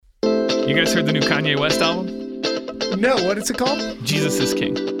You guys heard the new Kanye West album? No, what is it called? Jesus is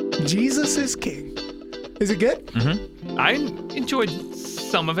King. Jesus is King. Is it good? Mm-hmm. I enjoyed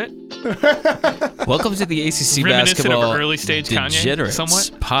some of it. Welcome to the ACC Reminiscent Basketball of early stage Kanye, Degenerates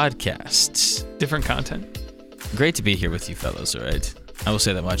somewhat. podcast. Different content. Great to be here with you fellows, all right? I will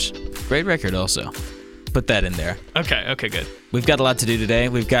say that much. Great record also. Put that in there. Okay, good. We've got a lot to do today.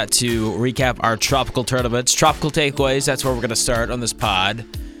 We've got to recap our tropical tournaments, tropical takeaways. That's where we're going to start on this pod.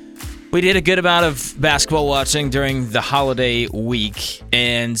 We did a good amount of basketball watching during the holiday week,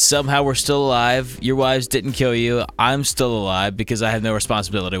 and somehow we're still alive. Your wives didn't kill you. I'm still alive because I have no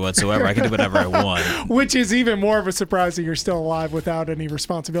responsibility whatsoever. I can do whatever I want. Which is even more of a surprise that you're still alive without any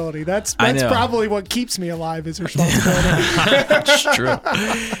responsibility. That's probably what keeps me alive is responsibility. That's true.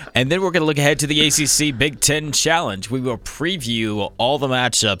 And then we're going to look ahead to the ACC Big Ten Challenge. We will preview all the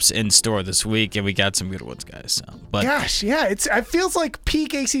matchups in store this week, and we got some good ones, guys. Gosh, yeah, it feels like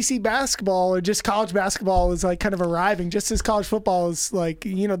peak ACC basketball or just college basketball is like kind of arriving, just as college football is like,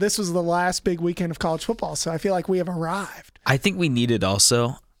 this was the last big weekend of college football. So I feel like we have arrived. I think we need it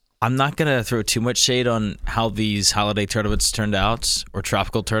also. I'm not going to throw too much shade on how these holiday tournaments turned out or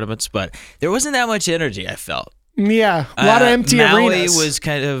tropical tournaments, but there wasn't that much energy, I felt. Yeah, a lot of empty arenas. Maui was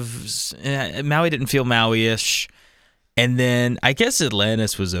kind of, Maui didn't feel Maui-ish. And then I guess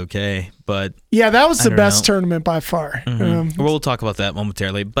Atlantis was okay, but yeah, that was the best tournament by far. Mm-hmm. We'll talk about that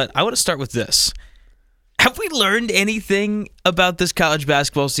momentarily, but I want to start with this. Have we learned anything about this college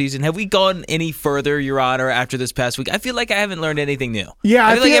basketball season? Have we gone any further, Your Honor, after this past week? I feel like I haven't learned anything new. Yeah,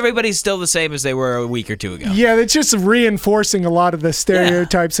 I feel like everybody's still the same as they were a week or two ago. Yeah, it's just reinforcing a lot of the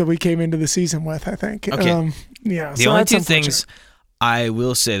stereotypes that we came into the season with, I think. Okay. The only two things I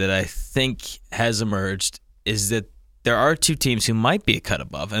will say that I think has emerged is that there are two teams who might be a cut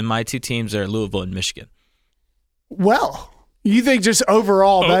above, and my two teams are Louisville and Michigan. Well, you think just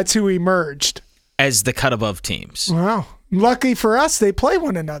overall that's who emerged? As the cut above teams. Wow. Lucky for us, they play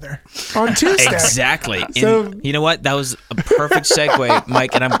one another on Tuesday. Exactly. So, and you know what? That was a perfect segue,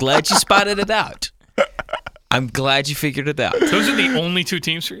 Mike, and I'm glad you spotted it out. I'm glad you figured it out. Those are the only two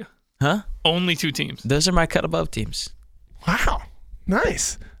teams for you? Huh? Only two teams. Those are my cut above teams. Wow.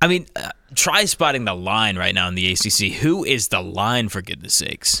 Nice. I mean, try spotting the line right now in the ACC. Who is the line, for goodness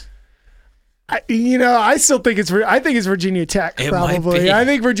sakes? I still think it's Virginia Tech, probably. I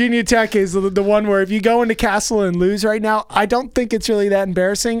think Virginia Tech is the one where if you go into Castle and lose right now, I don't think it's really that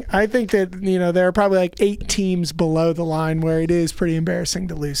embarrassing. I think that, there are probably like 8 teams below the line where it is pretty embarrassing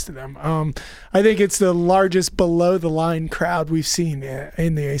to lose to them. I think it's the largest below the line crowd we've seen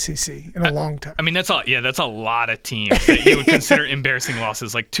in the ACC in a long time. I mean, that's a lot of teams that you would consider embarrassing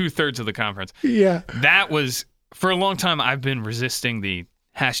losses, like 2/3 of the conference. Yeah. That was, for a long time, I've been resisting the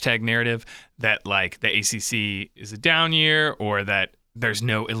hashtag narrative that like the ACC is a down year or that there's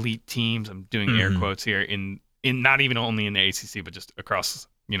no elite teams. I'm doing air quotes here in not even only in the ACC, but just across,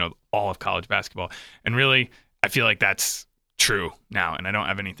 all of college basketball. And really, I feel like that's true now. And I don't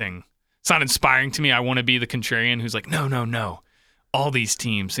have anything. It's not inspiring to me. I want to be the contrarian who's like, no. All these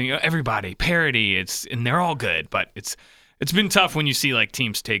teams, everybody, parity. And they're all good, but it's been tough when you see like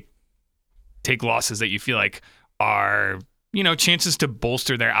teams take losses that you feel like are, chances to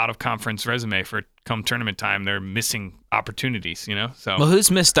bolster their out-of-conference resume for come tournament time. They're missing opportunities, So, well, who's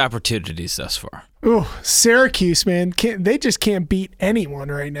missed opportunities thus far? Oh, Syracuse, man. They just can't beat anyone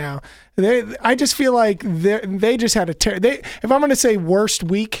right now. I just feel like they just had if I'm going to say worst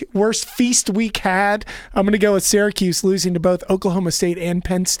feast week had, I'm going to go with Syracuse losing to both Oklahoma State and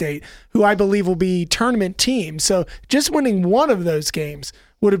Penn State, who I believe will be tournament teams. So just winning one of those games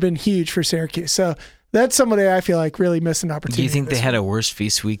would have been huge for Syracuse. So that's somebody I feel like really missed an opportunity. Do you think they had a worse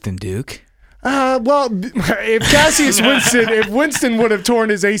feast week than Duke? Well, if Winston would have torn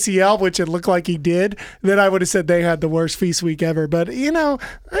his ACL, which it looked like he did, then I would have said they had the worst feast week ever. But, I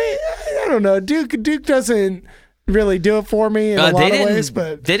don't know. Duke doesn't really do it for me in a lot of ways.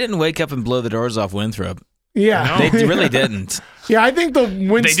 But they didn't wake up and blow the doors off Winthrop. Yeah. No. They really didn't. Yeah, I think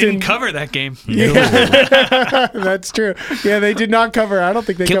Winston... They didn't cover that game. Yeah. That's true. Yeah, they did not cover. I don't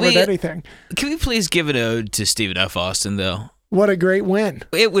think they covered anything. Can we please give an ode to Stephen F. Austin, though? What a great win.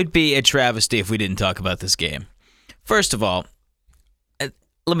 It would be a travesty if we didn't talk about this game. First of all,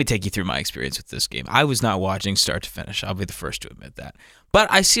 let me take you through my experience with this game. I was not watching start to finish. I'll be the first to admit that. But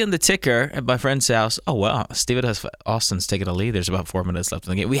I see on the ticker at my friend's house, oh, wow, Stephen F. Austin's taking a lead. There's about 4 minutes left in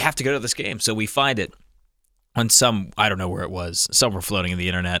the game. We have to go to this game. So we find it on I don't know where it was, somewhere floating in the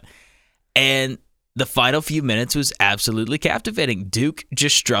internet. And the final few minutes was absolutely captivating. Duke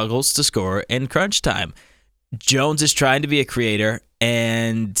just struggles to score in crunch time. Jones is trying to be a creator,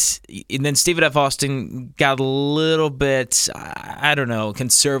 and then Stephen F. Austin got a little bit, I don't know,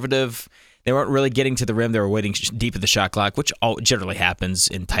 conservative. They weren't really getting to the rim. They were waiting deep at the shot clock, which generally happens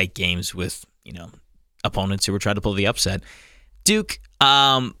in tight games with, opponents who were trying to pull the upset. Duke,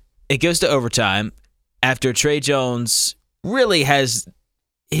 it goes to overtime after Tre Jones really has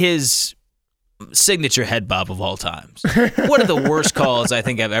his signature head bob of all times. One of the worst calls I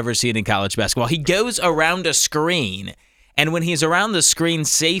think I've ever seen in college basketball. He goes around a screen, and when he's around the screen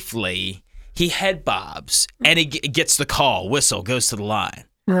safely, he head bobs, and he gets the call, whistle, goes to the line.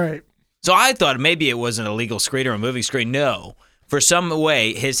 Right. So I thought maybe it was an illegal screen or a moving screen. No. For some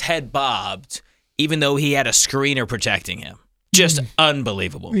way, his head bobbed, even though he had a screener protecting him. Just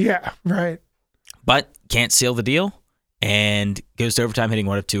unbelievable. Yeah, right. But can't seal the deal, and goes to overtime, hitting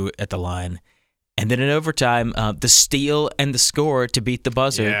 1 of 2 at the line. And then in overtime, the steal and the score to beat the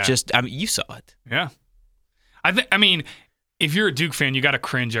buzzer. Yeah. You saw it. Yeah. If you're a Duke fan, you got to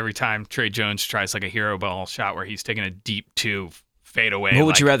cringe every time Tre Jones tries like a hero ball shot where he's taking a deep 2 fade away. What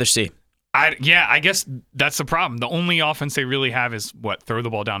would you rather see? I guess that's the problem. The only offense they really have is throw the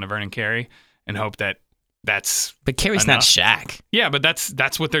ball down to Vernon Carey and hope that's. But Carey's not Shaq. Yeah, but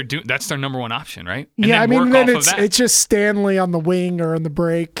that's what they're doing. That's their number one option, right? And yeah, then it's it's just Stanley on the wing or on the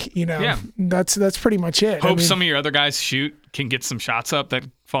break. Yeah. That's pretty much it. Hope some of your other guys can get some shots up that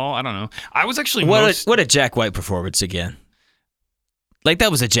fall. I don't know. I was actually what a Jack White performance again. Like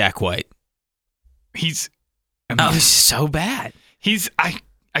that was a Jack White. He's so bad.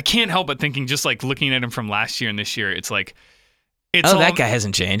 I can't help but thinking, just like looking at him from last year and this year, that guy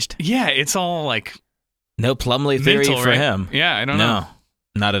hasn't changed. Yeah, it's all like no Plumlee theory mental, for right? him. Yeah, I don't know. No,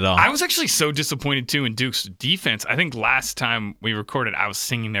 not at all. I was actually so disappointed too in Duke's defense. I think last time we recorded, I was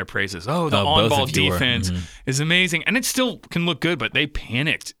singing their praises. The on-ball defense is amazing, and it still can look good, but they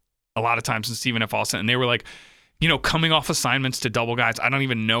panicked a lot of times in Stephen F. Austin, and they were like, coming off assignments to double guys. I don't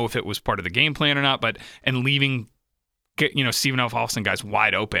even know if it was part of the game plan or not, and leaving Stephen F. Austin guys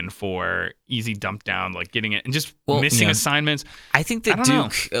wide open for easy dump down, like getting it and just missing assignments. I think that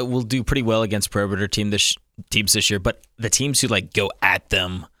Duke will do pretty well against perimeter teams this year, but the teams who go at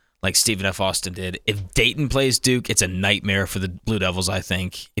them like Stephen F. Austin did, if Dayton plays Duke, it's a nightmare for the Blue Devils, I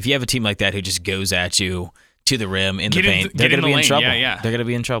think. If you have a team like that who just goes at you to the rim in the paint, they're going to be in trouble. Yeah. They're going to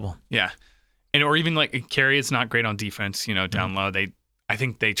be in trouble. Yeah. Or even Carey is not great on defense, down low. I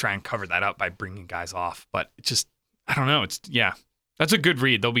think they try and cover that up by bringing guys off, but it just, I don't know. That's a good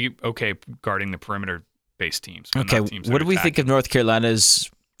read. They'll be okay guarding the perimeter-based teams. Okay, what do we think of North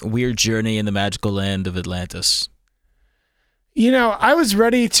Carolina's weird journey in the magical land of Atlantis? I was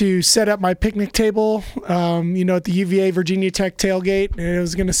ready to set up my picnic table, at the UVA Virginia Tech tailgate, and it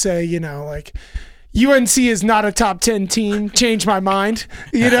was going to say, UNC is not a top 10 team. Change my mind.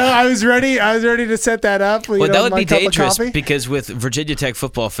 I was ready to set that up. Well, that would be dangerous because with Virginia Tech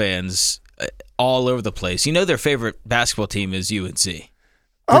football fans all over the place, their favorite basketball team is UNC.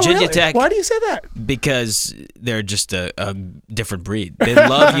 Virginia Tech. Why do you say that? Because they're just a different breed. They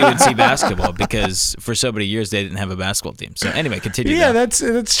love UNC basketball because for so many years they didn't have a basketball team. So anyway, continue. Yeah,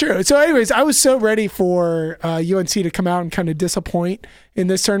 that's true. So anyways, I was so ready for UNC to come out and kind of disappoint in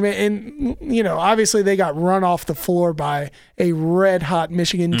this tournament. And, obviously they got run off the floor by a red-hot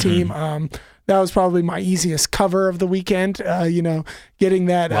Michigan team. That was probably my easiest cover of the weekend, getting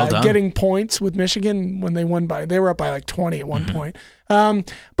that, getting points with Michigan when they were up by 20 at one point.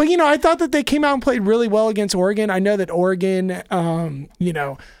 But, I thought that they came out and played really well against Oregon. I know that Oregon,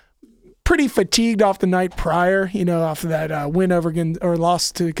 pretty fatigued off the night prior, off of that win over or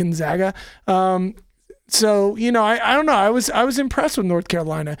loss to Gonzaga. So, I don't know. I was impressed with North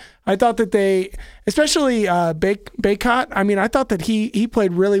Carolina. I thought that they, especially Bacot, I thought that he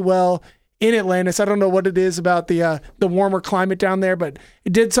played really well in Atlantis. I don't know what it is about the warmer climate down there, but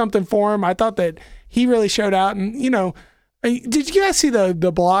it did something for him. I thought that he really showed out. And, did you guys see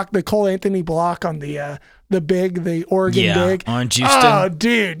the Cole Anthony block on the Oregon big? On Houston. Oh,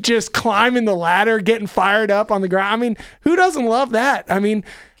 dude, just climbing the ladder, getting fired up on the ground. Who doesn't love that? And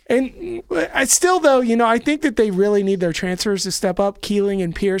I still, though, I think that they really need their transfers to step up. Keeling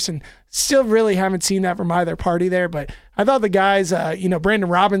and Pierce, and still really haven't seen that from either party there. But I thought the guys, Brandon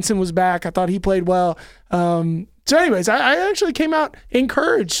Robinson was back. I thought he played well. So anyways, I actually came out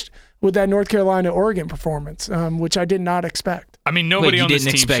encouraged with that North Carolina-Oregon performance, which I did not expect. Nobody on this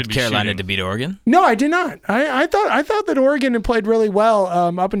team didn't expect should be Carolina shooting. to beat Oregon? No, I did not. I thought that Oregon had played really well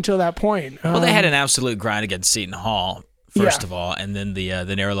up until that point. Well, they had an absolute grind against Seton Hall, first of all, and then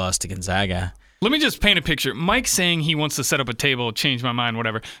the narrow loss to Gonzaga. Let me just paint a picture. Mike saying he wants to set up a table, change my mind,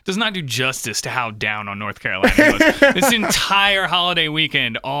 whatever, does not do justice to how down on North Carolina he was. This entire holiday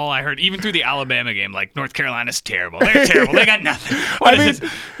weekend, all I heard, even through the Alabama game, like, North Carolina's terrible. They're terrible. They got nothing. What is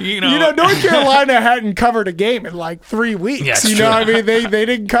this? You know, North Carolina hadn't covered a game in like 3 weeks. Yeah, you know, I mean, they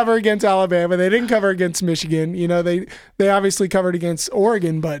didn't cover against Alabama. They didn't cover against Michigan. You know, they obviously covered against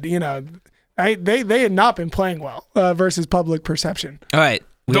Oregon, but, you know, they had not been playing well versus public perception. All right.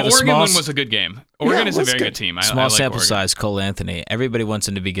 The Oregon one was a good game. Oregon is a very good team. I Small like sample Oregon. size, Cole Anthony. Everybody wants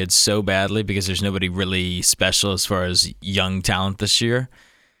him to be good so badly because there's nobody really special as far as young talent this year.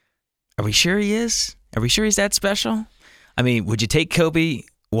 Are we sure he is? Are we sure he's that special? I mean, would you take Kobe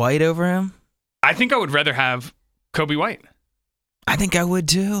White over him? I think I would rather have Kobe White. I think I would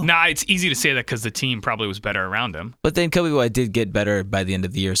too. Nah, it's easy to say that because the team probably was better around him. But then Kobe White did get better by the end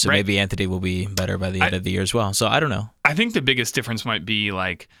of the year, so Right. maybe Anthony will be better by the end of the year as well. So I don't know. I think the biggest difference might be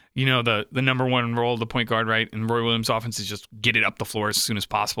like, you know, the number one role of the point guard, right? And Roy Williams' offense is just get it up the floor as soon as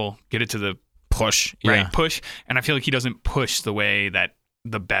possible, get it to the Push. right Yeah. push. And I feel like he doesn't push the way that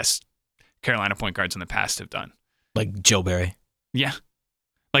the best Carolina point guards in the past have done. Like Joe Barry. Yeah.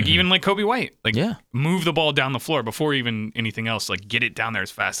 Like even like Kobe White, like Yeah. move the ball down the floor before even anything else. Like get it down there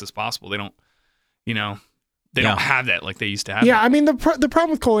as fast as possible. They don't, you know, they don't have that like they used to have. Yeah, that. I mean, the problem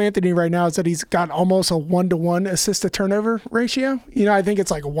with Cole Anthony right now is that he's got almost a 1-to-1 assist to turnover ratio. You know, I think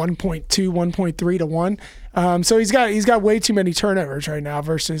it's like a 1.2, 1.3 to 1. So he's got way too many turnovers right now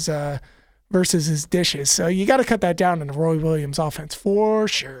versus his dishes. So you got to cut that down in the Roy Williams offense for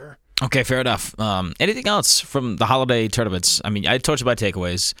sure. Okay, fair enough. Anything else from the holiday tournaments? I mean, I told you about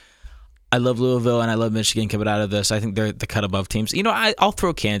takeaways. I love Louisville and I love Michigan coming out of this. I think they're the cut above teams. You know, I'll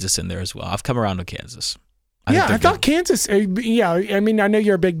throw Kansas in there as well. I've come around to Kansas. I thought Kansas. Yeah, I mean, I know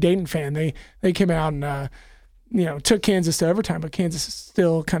you're a big Dayton fan. They came out and took Kansas to overtime, but Kansas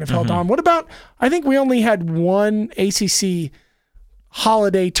still kind of held on. What about? I think we only had one ACC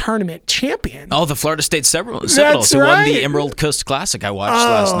holiday tournament champion. Oh, the Florida State Seminoles That's who won right. the Emerald Coast Classic I watched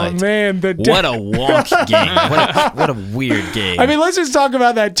last night. Oh man, What a wonk game. What a weird game. I mean, let's just talk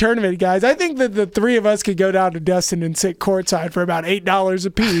about that tournament, guys. I think that the three of us could go down to Destin and sit courtside for about $8 a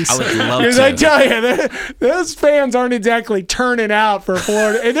piece. I would love Because to. I tell you, those fans aren't exactly turning out for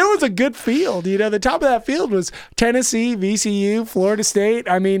Florida. And it was a good field. You know, the top of that field was Tennessee, VCU, Florida State.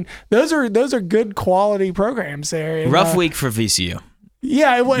 I mean, those are good quality programs there. And, Rough week for VCU.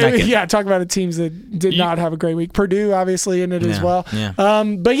 Yeah, Not good. talk about the teams that did not have a great week. Purdue, obviously, in it as well. Yeah.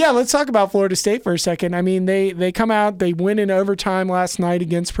 But yeah, let's talk about Florida State for a second. I mean, they come out, they win in overtime last night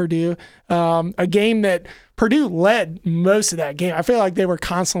against Purdue, a game that Purdue led most of that game. I feel like they were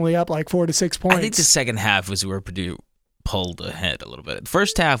constantly up like 4 to 6 points. I think the second half was where Purdue pulled ahead a little bit. The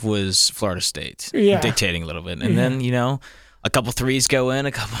first half was Florida State dictating a little bit. And then, a couple threes go in,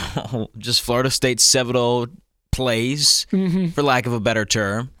 a couple just Florida State Seminole plays, for lack of a better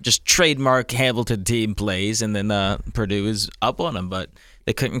term, just trademark Hamilton team plays, and then Purdue is up on them, but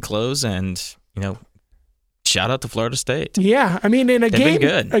they couldn't close, and shout out to Florida State. Yeah, I mean, in a They've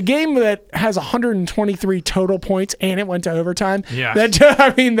been good. a game that has 123 total points and it went to overtime. Yeah. I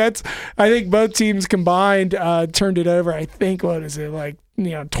think both teams combined turned it over. I think, what is it, like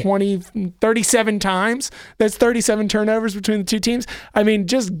 37 times. That's 37 turnovers between the two teams. I mean,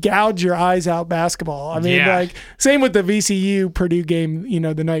 just gouge your eyes out basketball. I mean, like same with the VCU Purdue game,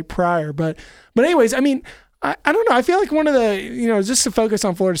 the night prior. But anyways, I mean, I don't know. I feel like one of the, just to focus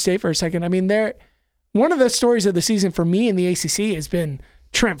on Florida State for a second. I mean, one of the stories of the season for me in the ACC has been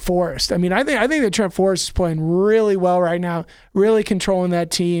Trent Forrest. I mean, I think that Trent Forrest is playing really well right now, really controlling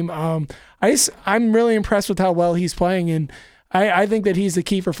that team. I'm really impressed with how well he's playing, and I think that he's the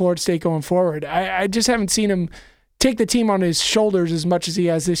key for Florida State going forward. I just haven't seen him take the team on his shoulders as much as he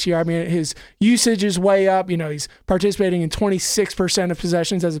has this year. I mean, his usage is way up. He's participating in 26% of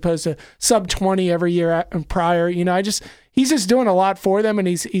possessions as opposed to sub 20 every year prior. He's just doing a lot for them, and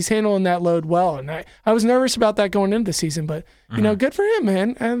he's handling that load well. And I was nervous about that going into the season, but good for him,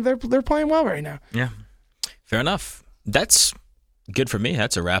 man. And they're playing well right now. Yeah, fair enough. That's good for me.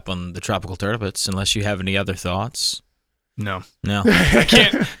 That's a wrap on the tropical tournaments. Unless you have any other thoughts. No. I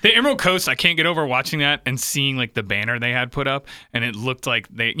can't. The Emerald Coast, I can't get over watching that and seeing like the banner they had put up, and it looked like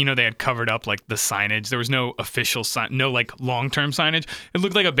they had covered up like the signage. There was no official sign, no like long-term signage. It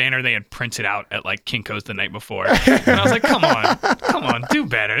looked like a banner they had printed out at like Kinko's the night before. And I was like, come on, do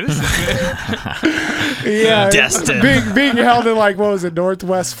better. This is Yeah, Destin. being held in like, what was it,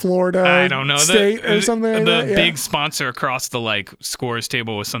 Northwest Florida? I don't know, State or something. Like the that? big sponsor across the like scores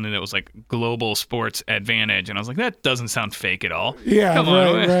table was something that was like Global Sports Advantage, and I was like, that doesn't sound sound fake at all. Yeah, Come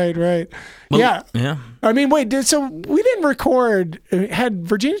on. right. Well, yeah. I mean, wait, so we didn't record. Had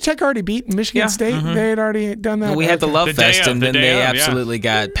Virginia Tech already beaten Michigan State? They had already done that? We had the Love The day Fest, of, and the then day they of, absolutely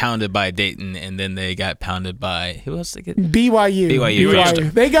got pounded by Dayton, and then they got pounded by, who else they get?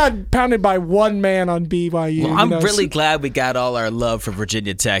 BYU. They got pounded by one man on BYU. Well, I'm really glad we got all our love for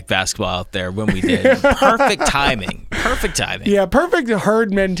Virginia Tech basketball out there when we did. Perfect timing. Yeah, perfect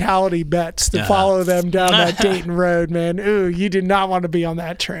herd mentality bets to follow them down that Dayton road, man. Ooh, you did not want to be on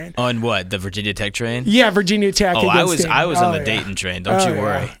that train. On what? The Virginia Tech train? Yeah, Virginia Tech. Oh, I was on the Dayton train. Don't you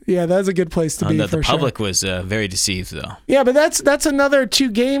worry. Yeah, that's a good place to be. The public was very deceived, though. Yeah, but that's another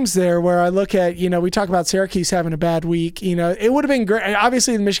 2 games there where I look at, we talk about Syracuse having a bad week. It would have been great.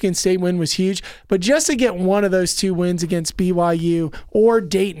 Obviously, the Michigan State win was huge, but just to get one of those 2 wins against BYU or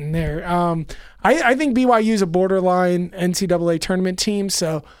Dayton there, I think BYU is a borderline NCAA tournament team,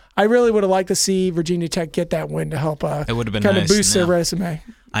 so I really would have liked to see Virginia Tech get that win to help it would have been kind nice, of boost their resume.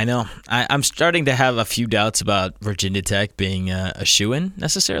 I know. I'm starting to have a few doubts about Virginia Tech being a shoo-in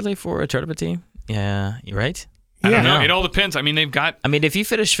necessarily for a tournament team. Yeah, you're right. I don't know. It all depends. I mean, if you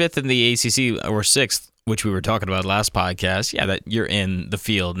finish 5th in the ACC or 6th, which we were talking about last podcast, that you're in the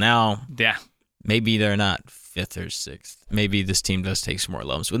field. Now, maybe they're not 5th or 6th. Maybe this team does take some more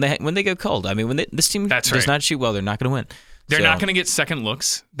lumps when they go cold. I mean, this team does not shoot well, they're not going to win. They're not going to get second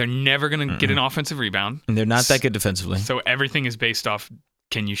looks. They're never going to get an offensive rebound. And they're not that good defensively. So everything is based off,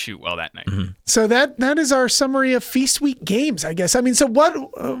 can you shoot well that night? Mm-hmm. So that is our summary of Feast Week games, I guess. I mean, so what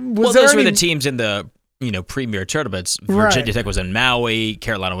was those were the teams in the premier tournaments. Virginia Right. Tech was in Maui.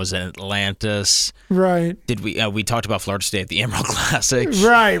 Carolina was in Atlantis. Right. Did we talked about Florida State at the Emerald Classic.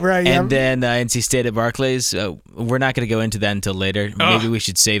 Right. And then NC State at Barclays. We're not going to go into that until later. Maybe we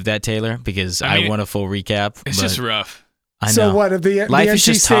should save that, Taylor, because I want a full recap. It's just rough. I know. So what, the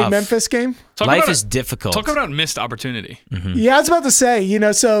NC State Memphis game? Life is difficult. Talk about missed opportunity. Mm-hmm. Yeah, I was about to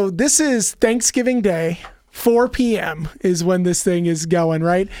say, so this is Thanksgiving Day. 4 p.m. is when this thing is going,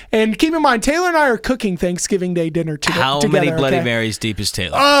 right? And keep in mind, Taylor and I are cooking Thanksgiving Day dinner together. How many Bloody Marys deep is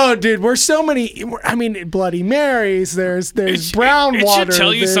Taylor? Oh, dude, we're so many. I mean, Bloody Marys. There's brown water. It should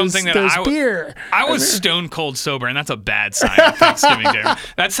tell you something that there's beer. I was stone cold sober, and that's a bad sign of Thanksgiving Day.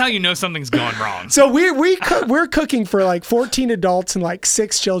 That's how you know something's going wrong. So we're cooking for like 14 adults and like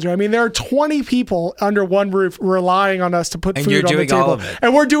 6 children. I mean, there are 20 people under one roof relying on us to put food on the table. All of it.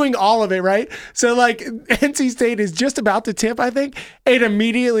 And we're doing all of it, right? So like NC State is just about to tip, I think, and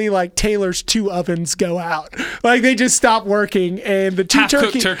immediately like Taylor's 2 ovens go out. Like they just stop working, and the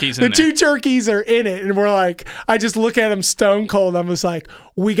 2 turkeys are in it, and we're like, I just look at them stone cold. I'm just like,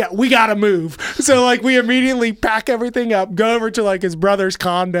 we got to move. So like we immediately pack everything up, go over to like his brother's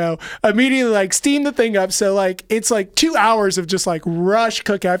condo, immediately like steam the thing up. So like it's like 2 hours of just like rush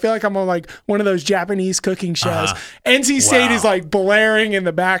cooking. I feel like I'm on like one of those Japanese cooking shows. NC State is like blaring in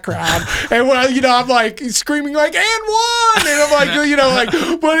the background, and I'm like screaming like and one, and I'm like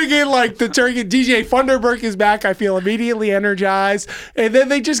like putting in like the turkey. DJ Funderburk is back. I feel immediately energized, and then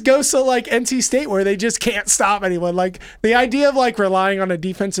they just go so like NC State where they just can't stop anyone. Like the idea of like relying on a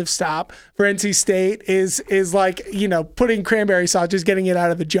defensive stop for NC State is like putting cranberry sauce, just getting it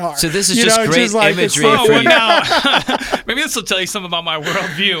out of the jar. So this is just great imagery. Now, maybe this will tell you something about my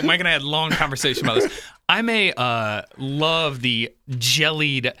worldview. Mike and I had a long conversation about this. I may love the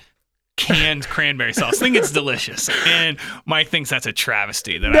jellied canned cranberry sauce. I think it's delicious, and Mike thinks that's a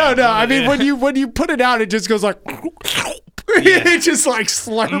travesty. No. I mean, when you put it out, it just goes like. It just like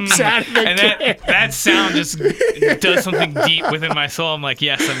slurps out of the and that sound just does something deep within my soul. I'm like,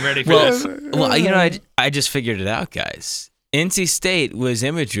 yes, I'm ready for this. Well, I just figured it out, guys. NC State was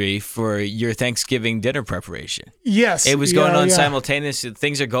imagery for your Thanksgiving dinner preparation. Yes. It was going on simultaneously.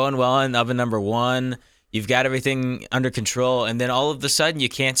 Things are going well in oven number 1. You've got everything under control, and then all of a sudden you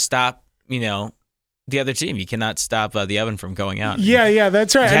can't stop, the other team. You cannot stop the oven from going out. Yeah,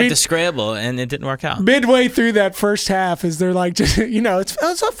 that's right. You had to scramble, and it didn't work out. Midway through that first half, is they're like, just it's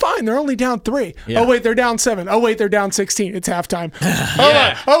fine. They're only down 3. Yeah. Oh wait, they're down 7. Oh wait, they're down 16. It's halftime.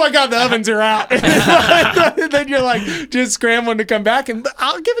 Oh my God, the ovens are out. And then you're like just scrambling to come back. And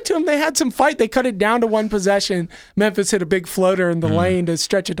I'll give it to them. They had some fight. They cut it down to 1 possession. Memphis hit a big floater in the lane to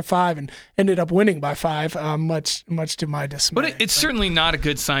stretch it to 5, and ended up winning by 5. Much to my dismay. But it's certainly not a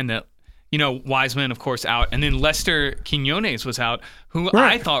good sign that. Wiseman, of course, out. And then Lester Quinones was out, who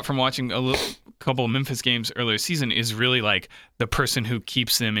I thought from watching a couple of Memphis games earlier this season is really like the person who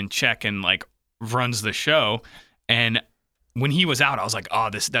keeps them in check and like runs the show. And when he was out, I was like, oh,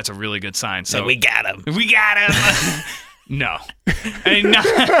 that's a really good sign. So we got him. We got him. No.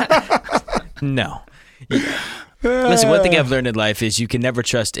 No. Listen, one thing I've learned in life is you can never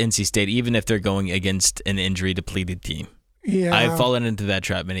trust NC State, even if they're going against an injury-depleted team. Yeah. I've fallen into that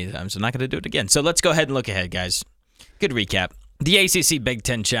trap many times. I'm not going to do it again. So let's go ahead and look ahead, guys. Good recap. The ACC Big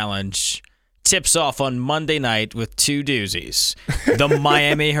Ten Challenge tips off on Monday night with two doozies. The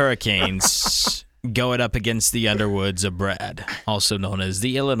Miami Hurricanes going up against the Underwoods of Brad, also known as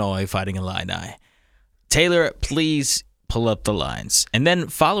the Illinois Fighting Illini. Taylor, please pull up the lines. And then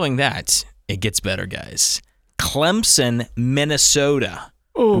following that, it gets better, guys. Clemson, Minnesota.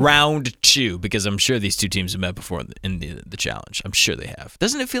 Ooh. Round 2, because I'm sure these two teams have met before in the challenge. I'm sure they have.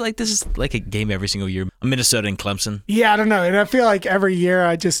 Doesn't it feel like this is like a game every single year? Minnesota and Clemson. Yeah, I don't know. And I feel like every year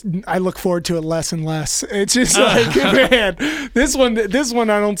I look forward to it less and less. It's just like, man, this one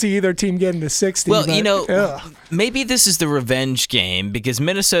I don't see either team getting to 60. Well, but, maybe this is the revenge game because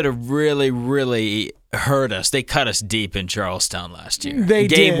Minnesota really, really hurt us. They cut us deep in Charlestown last year. They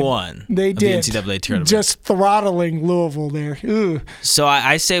Game did. 1 They of did. the NCAA tournament. Just throttling Louisville there. Ooh. So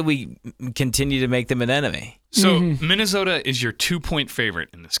I say we continue to make them an enemy. So Minnesota is your 2-point favorite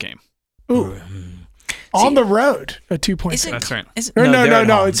in this game. Ooh. On the road, a 2-point. That's right.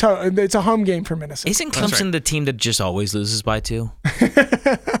 No. It's a home game for Minnesota. Isn't That's Clemson right. the team that just always loses by 2?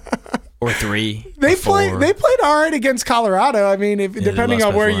 Or 3? They or 4? played all right against Colorado. I mean, depending lost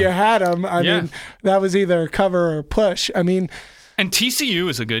on by where 4. you had them, I Yeah. mean, that was either cover or push. I mean, And TCU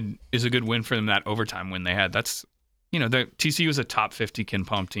is a good win for them. That overtime win they had. That's TCU is a top 50 Ken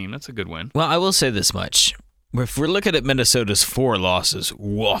Palm team. That's a good win. Well, I will say this much. If we're looking at Minnesota's 4 losses,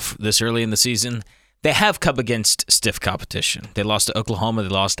 this early in the season, they have come against stiff competition. They lost to Oklahoma, they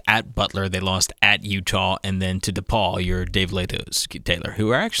lost at Butler, they lost at Utah, and then to DePaul, your Dave Letos, Taylor,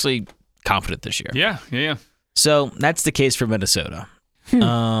 who are actually competent this year. Yeah. So that's the case for Minnesota. You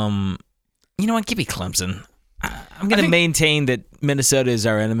know what? Give me Clemson. I'm going to maintain that Minnesota is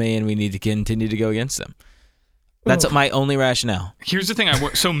our enemy and we need to continue to go against them. That's my only rationale. Here's the thing.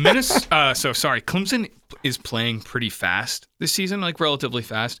 Clemson is playing pretty fast this season, like relatively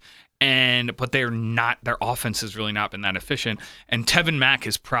fast, but they're not. Their offense has really not been that efficient. And Tevin Mack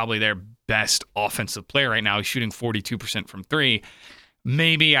is probably their best offensive player right now. He's shooting 42% from 3.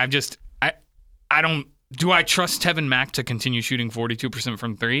 Maybe I don't. Do I trust Tevin Mack to continue shooting 42%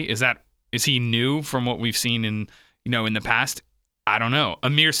 from 3? Is he new from what we've seen in the past? I don't know.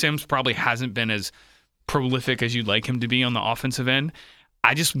 Amir Sims probably hasn't been as prolific as you'd like him to be on the offensive end.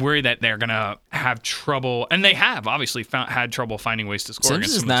 I just worry that they're going to have trouble, and they have obviously had trouble finding ways to score Sims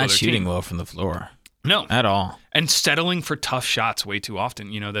against is some of this not other shooting team. well from the floor. No. At all. And settling for tough shots way too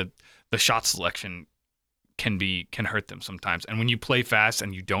often. The shot selection can hurt them sometimes. And when you play fast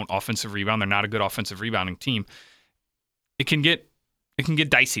and you don't offensive rebound, they're not a good offensive rebounding team. It can get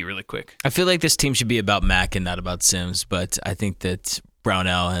dicey really quick. I feel like this team should be about Mack and not about Sims, but I think that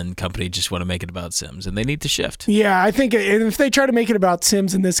Brownell and company just want to make it about Sims, and they need to shift. yeah, I think if they try to make it about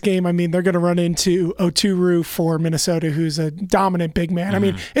Sims in this game, I mean, they're going to run into Oturu for Minnesota, who's a dominant big man. I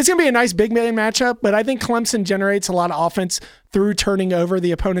mean, it's going to be a nice big man matchup, but I think Clemson generates a lot of offense through turning over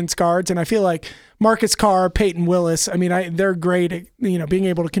the opponent's guards, and I feel like Marcus Carr, Peyton Willis, I mean, they're great at being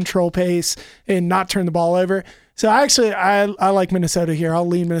able to control pace and not turn the ball over. So I like Minnesota here. I'll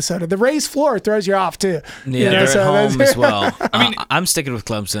lean Minnesota. The raised floor throws you off too. Yeah, they're at home as well. I'm sticking with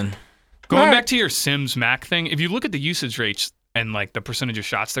Clemson. Going back to your Sims Mac thing, if you look at the usage rates and like the percentage of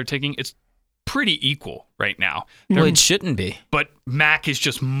shots they're taking, it's pretty equal right now. Well, it shouldn't be. But Mac is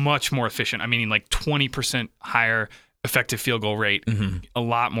just much more efficient. I mean, like 20% higher effective field goal rate, a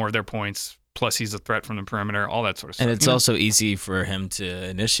lot more of their points. Plus, he's a threat from the perimeter, all that sort of stuff. And it's also easy for him to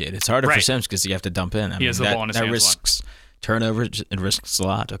initiate. It's harder for Sims because you have to dump in. He has the ball in his hands a lot. risks turnovers and risks a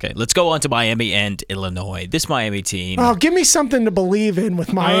lot. Okay, let's go on to Miami and Illinois. This Miami team. Oh, give me something to believe in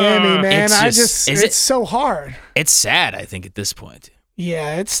with Miami, man. It's so hard. It's sad, I think, at this point.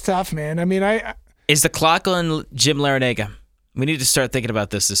 Yeah, it's tough, man. I mean, Is the clock on Jim Larinaga? We need to start thinking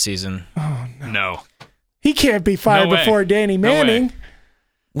about this season. Oh, No. He can't be fired before Danny Manning.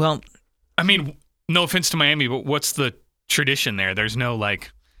 Well, I mean, no offense to Miami, but what's the tradition there? There's no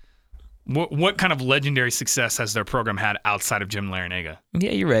what kind of legendary success has their program had outside of Jim Larinaga?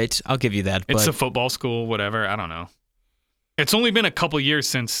 yeah, you're right. I'll give you that. It's but a football school, whatever. I don't know. It's only been a couple years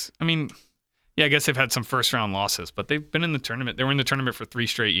since. I mean, yeah, I guess they've had some first round losses, but they've been in the tournament. They were in the tournament for 3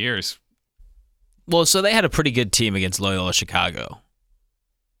 straight years. Well, so they had a pretty good team against Loyola Chicago.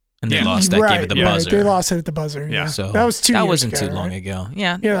 And they lost that game at the buzzer. They lost it at the buzzer. Yeah. So that was 2 years ago. That wasn't too right? long ago.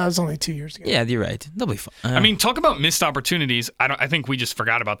 Yeah. Yeah, that was only 2 years ago. Yeah, you're right. They'll be fine. I mean, talk about missed opportunities. I think we just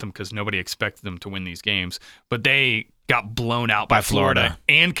forgot about them because nobody expected them to win these games. But they got blown out by Florida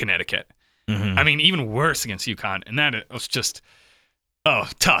and Connecticut. Mm-hmm. I mean, even worse against UConn. And that was just,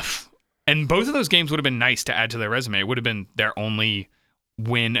 tough. And both of those games would have been nice to add to their resume. It would have been their only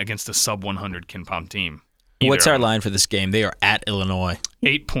win against a sub-100 KenPom team. What's either our of them. line for this game? They are at Illinois.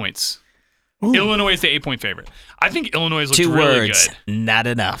 8 points. Illinois is the 8-point favorite. I think Illinois looks 2 really words, good. not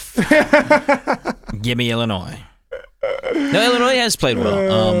enough. Give me Illinois. No, Illinois has played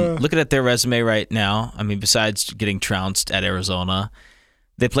well. Looking at their resume right now, I mean, besides getting trounced at Arizona,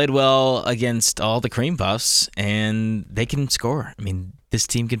 they played well against all the cream puffs, and they can score. I mean, this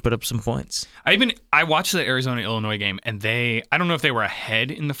team can put up some points. I watched the Arizona-Illinois game, and I don't know if they were ahead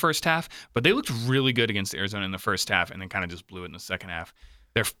in the first half, but they looked really good against Arizona in the first half, and then kind of just blew it in the second half.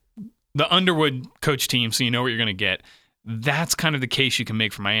 They're the Underwood coach team, so you know what you're going to get. That's kind of the case you can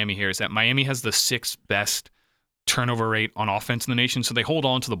make for Miami here, is that Miami has the 6th best turnover rate on offense in the nation, so they hold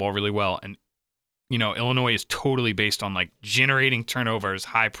on to the ball really well. And, you know, Illinois is totally based on, like, generating turnovers,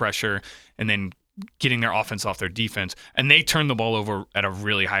 high pressure, and then getting their offense off their defense. And they turn the ball over at a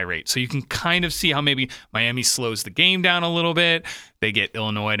really high rate. So you can kind of see how maybe Miami slows the game down a little bit. They get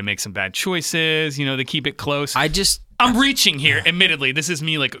Illinois to make some bad choices. You know, they keep it close. I'm reaching here. Admittedly, this is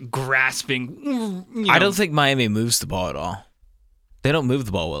me like grasping. You know. I don't think Miami moves the ball at all. They don't move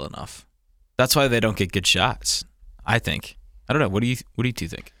the ball well enough. That's why they don't get good shots, I think. I don't know. What do you two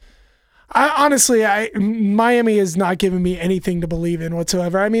think? Honestly, Miami is not giving me anything to believe in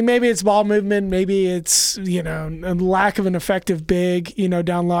whatsoever. I mean, maybe it's ball movement, maybe it's, you know, a lack of an effective big, you know,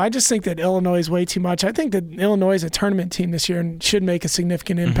 down low. I just think that Illinois is way too much. I think that Illinois is a tournament team this year and should make a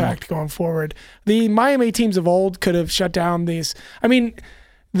significant impact going forward. The Miami teams of old could have shut down these. I mean,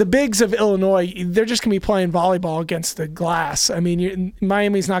 the bigs of Illinois, they're just going to be playing volleyball against the glass. I mean,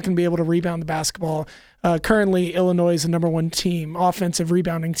 Miami's not going to be able to rebound the basketball. Currently, Illinois is the number 1 team, offensive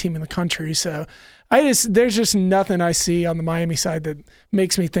rebounding team in the country. So there's just nothing I see on the Miami side that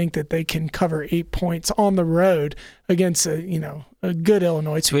makes me think that they can cover 8 points on the road against a good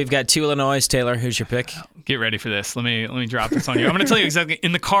Illinois team. So we've got 2 Illinois. Taylor, who's your pick? Get ready for this. Let me drop this on you. I'm going to tell you exactly.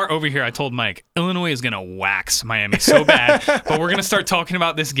 In the car over here, I told Mike, Illinois is going to wax Miami so bad. But we're going to start talking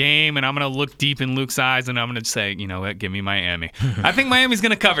about this game, and I'm going to look deep in Luke's eyes, and I'm going to say, you know what, give me Miami. I think Miami's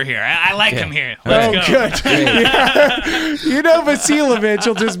going to cover here. I like him here. Let's go. Good. Yeah. You know Vasiljevic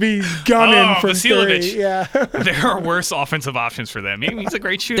will just be gunning from Vasiljevic. 3. Yeah. There are worse offensive options for them. He's a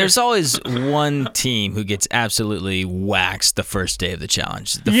great shooter. There's always one team who gets absolutely waxed the first day of the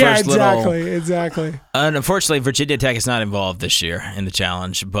challenge. Exactly. And unfortunately, Virginia Tech is not involved this year in the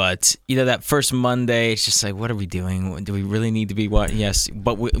challenge. But, you know, that first Monday, it's just like, what are we doing? Do we really need to be watching? Yes,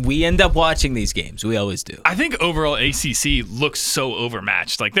 but we end up watching these games. We always do. I think overall ACC looks so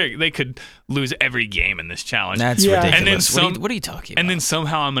overmatched. Like they could lose every game in this challenge. That's ridiculous. And then what are you talking about? And then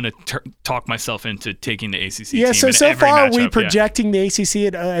somehow I'm going to talk myself into taking the ACC Yeah, team. so every far matchup. we projecting the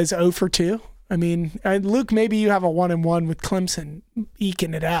ACC as 0 for 2. I mean, Luke, maybe you have a 1-1 with Clemson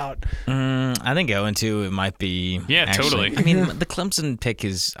eking it out. I think 0-2, it might be. Yeah, actually, totally. I mean, the Clemson pick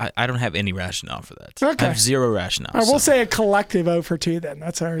is, I don't have any rationale for that. Okay. I have zero rationale. All right, we'll say a collective 0 for 2 then.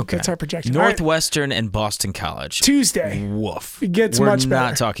 That's our projection. Northwestern and Boston College. Tuesday. Woof. It gets We're much better. We're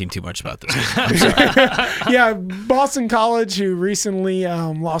not talking too much about this. I'm sorry. Yeah, Boston College, who recently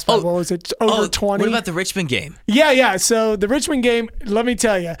lost by, what was it, over 20? What about the Richmond game? Yeah. So the Richmond game, let me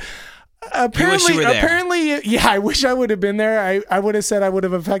tell you. Apparently, yeah, I wish I would have been there. I would have said I would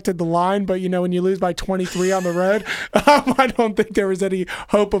have affected the line, but, you know, when you lose by 23 on the road, I don't think there was any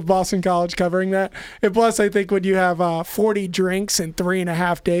hope of Boston College covering that. And plus, I think when you have 40 drinks in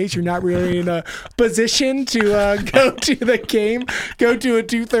 3.5 days, you're not really in a position to go to the game, go to a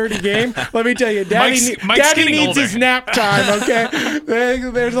 2:30 game. Let me tell you, Daddy needs his nap time, okay?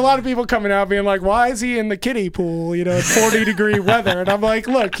 There's a lot of people coming out being like, why is he in the kiddie pool, you know, it's 40-degree weather? And I'm like,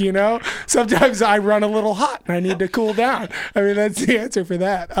 look, you know, sometimes I run a little hot and I need to cool down. I mean, that's the answer for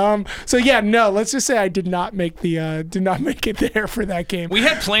that. So yeah, no, let's just say I did not make it there for that game. We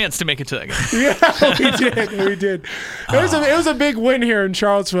had plans to make it to that game. Yeah, we did. It was a big win here in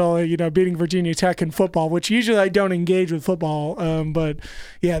Charlottesville, you know, beating Virginia Tech in football, which usually I don't engage with football. But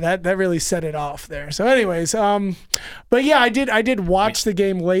yeah, that really set it off there. So anyways, but yeah, I did watch the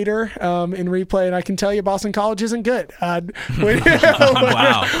game later in replay, and I can tell you Boston College isn't good.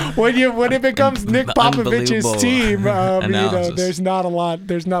 Wow. When it becomes Nick Popovich's team, you know, there's not a lot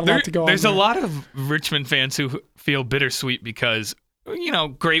to go on. There's a lot of Richmond fans who feel bittersweet because, you know,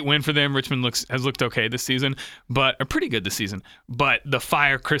 great win for them. Richmond has looked okay this season, but pretty good this season. But the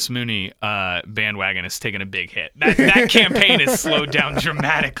Fire Chris Mooney bandwagon has taken a big hit. That campaign has slowed down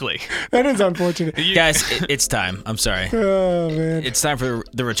dramatically. That is unfortunate. Guys, it's time. I'm sorry. Oh, man. It's time for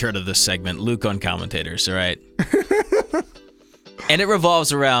the return of this segment. Luke on commentators, all right? And it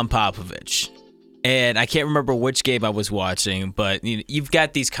revolves around Popovich. And I can't remember which game I was watching, but you've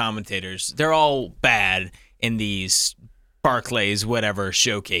got these commentators. They're all bad in these Barclays, whatever,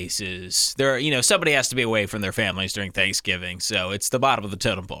 showcases. Somebody has to be away from their families during Thanksgiving, so it's the bottom of the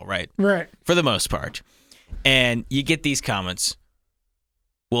totem pole, right? Right. For the most part. And you get these comments.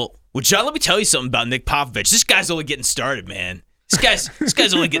 Well, John, let me tell you something about Nick Popovich. This guy's only getting started, man. This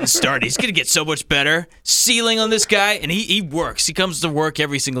guy's only getting started. He's gonna get so much better. Ceiling on this guy, and he works. He comes to work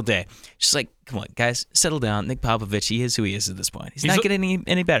every single day. Just like, come on, guys, settle down. Nick Popovich, he is who he is at this point. He's not getting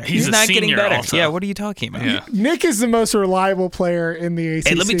any better. He's not getting better. Also. Yeah, what are you talking about? Yeah. Nick is the most reliable player in the ACC.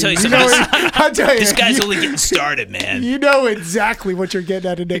 Hey, let me tell you something. I'll tell you, This guy's only getting started, man. You know exactly what you're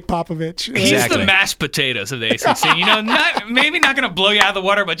getting out of Nick Popovich. He's Exactly. the mashed potatoes of the ACC. Maybe not going to blow you out of the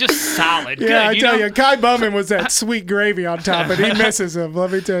water, but just solid. Yeah, Good, I tell you, Kai Bowman was that sweet gravy on top, and he misses him.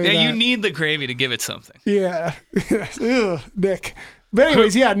 Let me tell you. Yeah, that. you need the gravy to give it something. Yeah. Ugh, Nick. But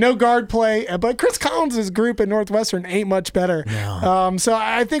anyways, yeah, no guard play. But Chris Collins' group at Northwestern ain't much better. No. So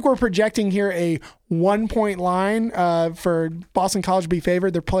I think we're projecting here a 1-point line for Boston College to be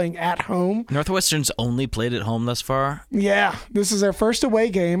favored. They're playing at home. Northwestern's only played at home thus far. Yeah, this is their first away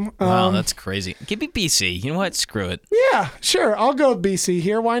game. Wow, that's crazy. Give me BC. You know what? Screw it. Yeah, sure. I'll go with BC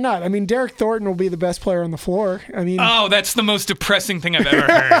here. Why not? I mean, Derek Thornton will be the best player on the floor. I mean, Oh, that's the most depressing thing I've ever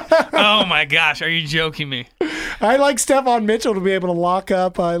heard. Oh my gosh, are you joking me? I like Stephon Mitchell to be able to lock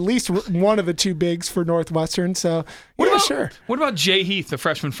up at least one of the two bigs for Northwestern. So, sure. What about Jay Heath, the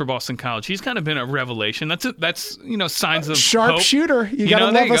freshman for Boston College? He's kind of been a revelation. That's signs of Sharp hope. shooter. You gotta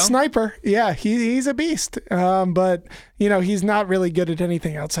there love you a go. sniper. Yeah, he's a beast. But he's not really good at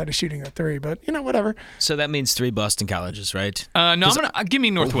anything outside of shooting a three. But whatever. So that means 3 Boston colleges, right? No, I'm gonna give me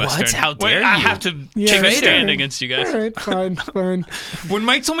Northwestern. What? How dare I you? have to Yeah, take a sure. stand against you guys. All right, fine. When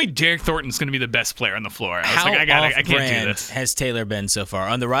Mike told me Derek Thornton's going to be the best player on the floor, I was How like, I can't do off-brand this. has Taylor been so far?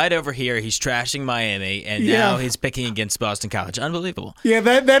 On the ride over here, he's trashing Miami, and Yeah. now he's picking against Boston College. Unbelievable. Yeah,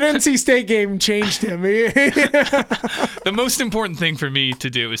 that NC State game changed him. The most important thing for me to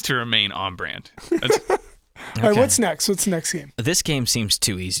do is to remain on brand. That's, All right, what's next? What's the next game? This game seems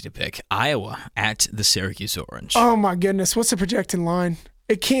too easy to pick. Iowa at the Syracuse Orange. Oh my goodness, what's the projected line?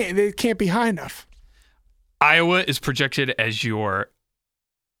 It can't be high enough. Iowa is projected as your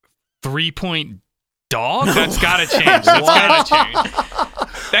 3-point dog? That's got to change. That's got to change.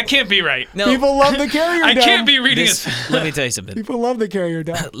 That can't be right. No, People love the carrier I down. can't be reading this, it. let me tell you something. People love the carrier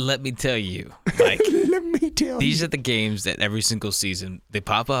down. Let me tell you, Mike. Let me tell These you. are the games that every single season they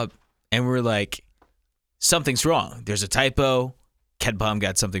pop up, and we're like, something's wrong. There's a typo. KenPom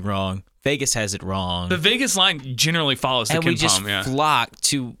got something wrong. Vegas has it wrong. The Vegas line generally follows the and we just KenPom, yeah. flock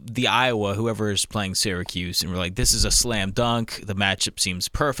to the Iowa, whoever is playing Syracuse, and we're like, this is a slam dunk. The matchup seems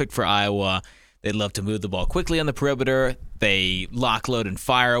perfect for Iowa. They love to move the ball quickly on the perimeter. They lock, load, and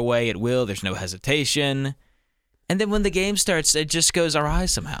fire away at will. There's no hesitation. And then when the game starts, it just goes awry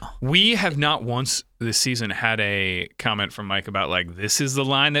somehow. We have not once this season had a comment from Mike about, like, this is the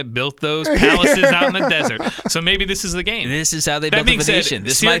line that built those palaces out in the desert. So maybe this is the game. This is how they That built the being said, Venetian.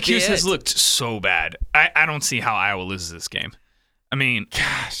 This might be Syracuse has it. looked so bad. I don't see how Iowa loses this game. I mean,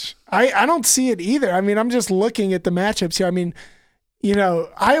 I don't see it either. I mean, I'm just looking at the matchups here. I mean,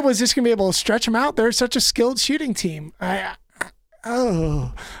 Iowa's just going to be able to stretch them out. They're such a skilled shooting team. I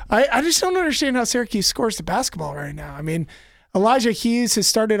just don't understand how Syracuse scores the basketball right now. I mean, Elijah Hughes has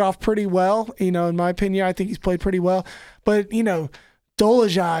started off pretty well. In my opinion, I think he's played pretty well. But,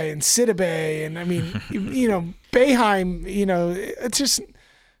 Dolajai and Sidibe and, I mean, Boeheim, it's just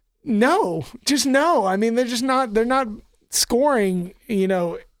no. I mean, they're not scoring,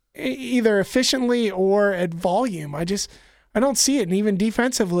 either efficiently or at volume. I don't see it. And even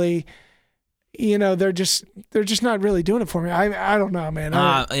defensively, they're just not really doing it for me. I don't know, man.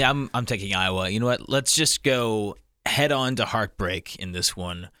 Yeah, I'm taking Iowa. You know what? Let's just go head on to heartbreak in this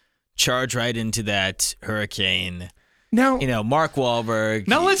one. Charge right into that hurricane. Now, Mark Wahlberg.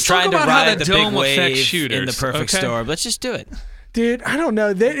 Now let's trying talk about to how ride the the big dome wave affects in shooters, the perfect okay? storm. Let's just do it. dude, I don't know.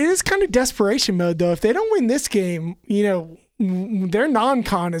 It is kind of desperation mode, though. If they don't win this game, their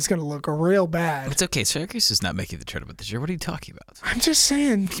non-con is going to look real bad. It's okay. Syracuse is not making the tournament this year. What are you talking about? I'm just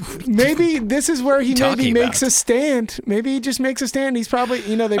saying, maybe this is where he maybe makes a stand. Maybe he just makes a stand. He's probably,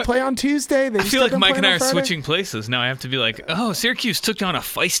 they play on Tuesday. I feel like Mike and I are switching places. Now I have to be like, oh, Syracuse took down a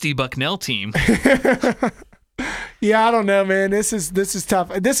feisty Bucknell team. Yeah, I don't know, man. This is tough.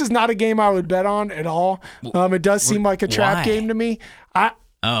 This is not a game I would bet on at all. It does seem like a trap why? game to me.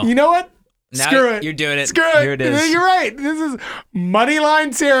 Oh. You know what? Now Screw it. you're doing it. Screw it. Here it is. You're right. This is money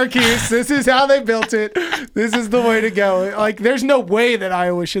line Syracuse. This is how they built it. This is the way to go. Like, there's no way that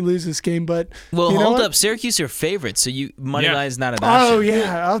Iowa should lose this game, but Well, you know hold what? up. Syracuse are favorites, so money Yeah. line is not an option. Oh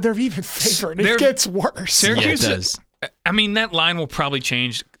yeah. Oh, they're even favored. It They're- gets worse. Syracuse, Yeah, it does. I mean, that line will probably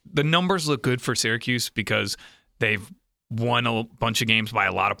change. The numbers look good for Syracuse because they've won a bunch of games by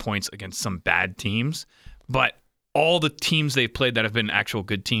a lot of points against some bad teams, but all the teams they've played that have been actual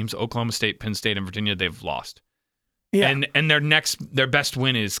good teams, Oklahoma State, Penn State, and Virginia, they've lost. Yeah. And their best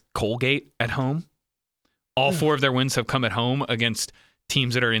win is Colgate at home. All 4 of their wins have come at home against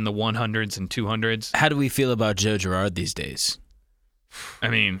teams that are in the 100s and 200s. How do we feel about Joe Girard these days? I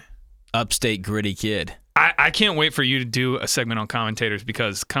mean, upstate gritty kid. I can't wait for you to do a segment on commentators,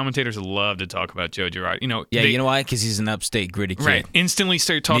 because commentators love to talk about Joe Girard. You know, you know why? Because he's an upstate gritty kid. Right. Instantly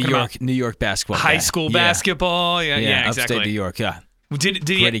start talking about New York basketball. High school basketball. Yeah, exactly. Upstate New York. Yeah. Did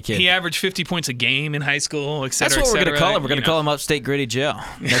he average 50 points a game in high school, et cetera, That's what we're going to call him. We're going to call him Upstate Gritty Joe.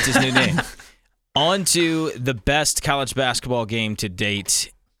 That's his new name. On to the best college basketball game to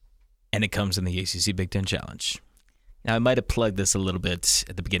date, and it comes in the ACC Big Ten Challenge. Now, I might have plugged this a little bit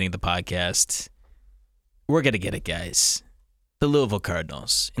at the beginning of the podcast. We're going to get it, guys. The Louisville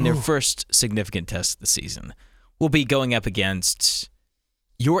Cardinals, in their first significant test of the season, will be going up against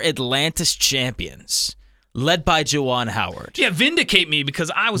your Atlantis champions, led by Juwan Howard. Yeah, vindicate me, because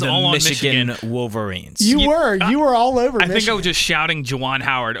I was all on Michigan Wolverines. You were all over Michigan. I think I was just shouting Juwan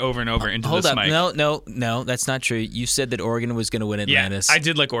Howard over and over into this mic. No, that's not true. You said that Oregon was going to win Atlantis. Yeah, I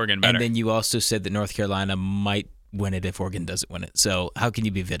did like Oregon better. And then you also said that North Carolina might win it if Oregon doesn't win it. So how can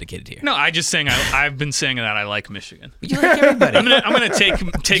you be vindicated here? No, I just saying I've been saying that I like Michigan. You like everybody. I'm gonna take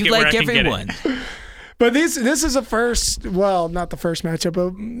it where I can get it. But this is a first, well, not the first matchup,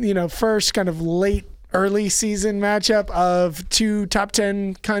 but first kind of late early season matchup of 2 top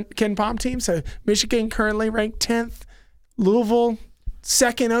 10 Ken Pom teams. So Michigan currently ranked 10th, Louisville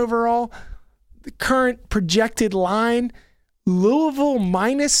 2nd overall. The current projected line, Louisville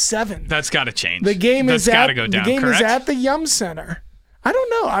 -7. That's got to change. The game is at the Yum Center. I don't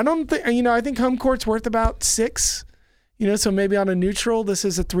know. I don't think I think home court's worth about 6. So maybe on a neutral, this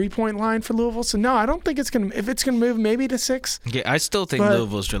is a 3-point line for Louisville. So no, I don't think it's gonna. If it's gonna move, maybe to 6. Yeah, I still think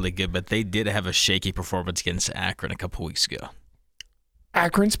Louisville's really good, but they did have a shaky performance against Akron a couple weeks ago.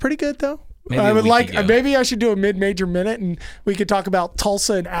 Akron's pretty good though. Maybe maybe I should do a mid-major minute, and we could talk about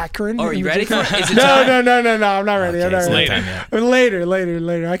Tulsa and Akron. Oh, are you ready for it? Is it No, time? no, I'm not ready. Okay, I'm not ready.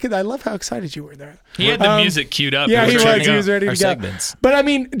 Later. I love how excited you were there. He had the music queued up. Yeah, he was ready to go. Segments. But I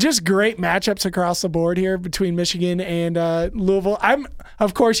mean, just great matchups across the board here between Michigan and Louisville.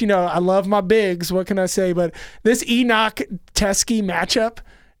 Of course, I love my bigs. What can I say? But this Enoch Teskey matchup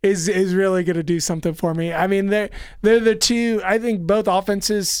is really going to do something for me. I mean, they're the two. I think both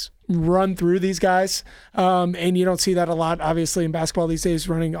offenses run through these guys, and you don't see that a lot, obviously, in basketball these days,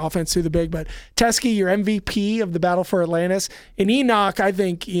 running offense through the big. But Teskey, your MVP of the battle for Atlantis, and Enoch, I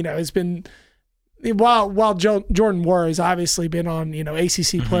think, has been, while Jordan Moore has obviously been on,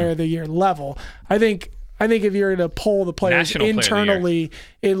 ACC Player of the Year level. I think if you're going to poll the players internally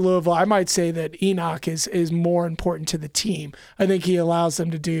in Louisville, I might say that Enoch is more important to the team. I think he allows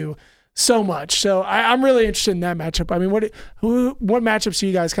them to do so much. So I'm really interested in that matchup. I mean, what matchups do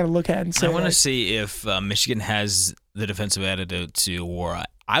you guys kind of look at and say? I want to see if Michigan has the defensive antidote to War.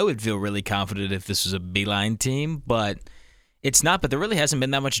 I would feel really confident if this was a B-line team, but it's not. But there really hasn't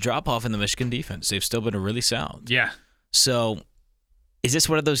been that much drop-off in the Michigan defense. They've still been really sound. Yeah. So is this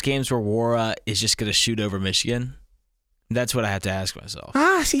one of those games where War is just going to shoot over Michigan? That's what I have to ask myself.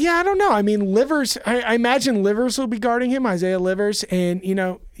 Yeah, I don't know. I mean, Livers, I imagine Livers will be guarding him, Isaiah Livers, and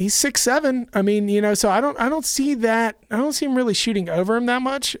he's 6'7". I mean, so I don't see that. I don't see him really shooting over him that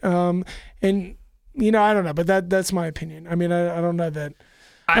much. And I don't know, but that's my opinion. I mean, I don't know that.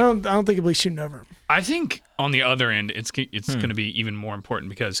 I don't think he'll be shooting over him. I think on the other end, it's going to be even more important,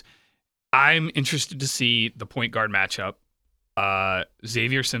 because I'm interested to see the point guard matchup.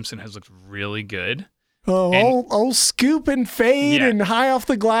 Xavier Simpson has looked really good. Old scoop and fade and high off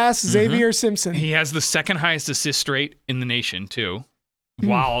the glass, Xavier Simpson. He has the second highest assist rate in the nation too,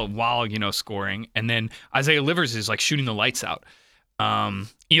 while scoring. And then Isaiah Livers is like shooting the lights out.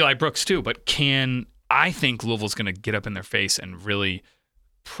 Eli Brooks too. But I think Louisville's going to get up in their face and really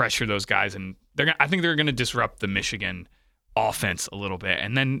pressure those guys, and I think they're going to disrupt the Michigan offense a little bit.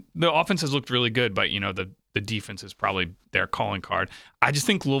 And then the offense has looked really good, but the defense is probably their calling card. I just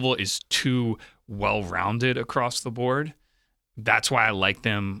think Louisville is too well-rounded across the board. That's why I like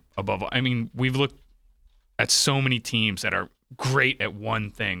them above. I mean, we've looked at so many teams that are great at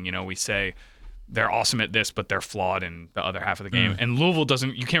one thing. We say they're awesome at this, but they're flawed in the other half of the game. And Louisville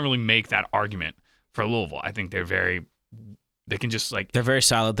you can't really make that argument for Louisville. I think they can just they're very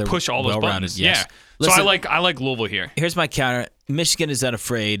solid. They're push all those buttons. Yes. Yeah. Listen, so I like Louisville here. Here's my counter. Michigan is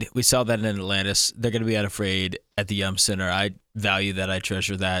unafraid. We saw that in Atlantis. They're going to be unafraid at the Yum Center. I value that. I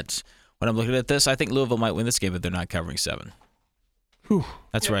treasure that. When I'm looking at this, I think Louisville might win this game, but they're not covering 7.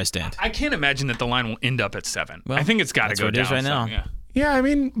 That's where I stand. I can't imagine that the line will end up at 7. Well, I think it's got to that's go what it down. is right now. Yeah. Yeah, I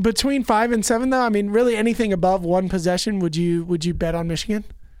mean, between 5 and 7, though, I mean, really anything above one possession, would you bet on Michigan?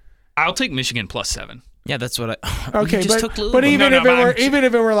 I'll take Michigan plus 7. Yeah, that's what I. Okay, you just but, took Louisville. but even No, if no, it but were I'm- even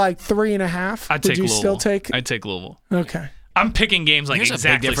if it were like 3.5, I'd would take you Louisville. still take? I'd take Louisville. Okay. I'm picking games like There's a big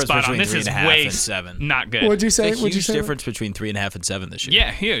exactly difference spot on. between This is 3.5 way and 7. not good. What'd you say? It's a What'd you huge say? difference between 3.5 and 7 this year.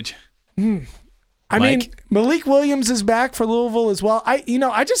 Yeah, huge. I mean, Mike? Malik Williams is back for Louisville as well.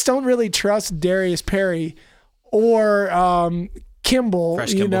 I just don't really trust Darius Perry or Kimball,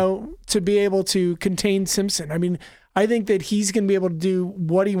 Fresh Kimball. to be able to contain Simpson. I mean, I think that he's going to be able to do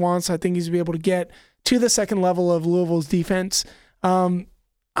what he wants. I think he's going to be able to get to the second level of Louisville's defense.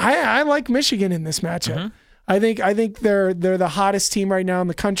 I like Michigan in this matchup. Mm-hmm. I think they're the hottest team right now in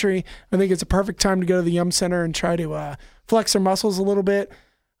the country. I think it's a perfect time to go to the Yum Center and try to flex their muscles a little bit.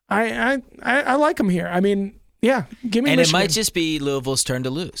 I like them here. I mean, yeah, give me And Michigan. it might just be Louisville's turn to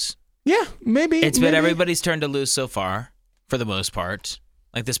lose. Yeah, maybe. It's been maybe. everybody's turn to lose so far, for the most part.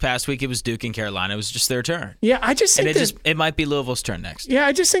 Like this past week, it was Duke and Carolina. It was just their turn. Yeah, I just And think it might be Louisville's turn next. Yeah,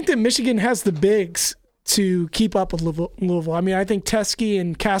 I just think that Michigan has the bigs to keep up with Louisville. I mean, I think Teskey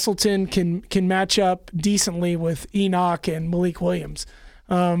and Castleton can match up decently with Enoch and Malik Williams.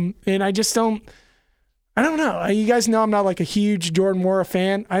 And I just don't. I don't know. You guys know I'm not like a huge Jordan Mora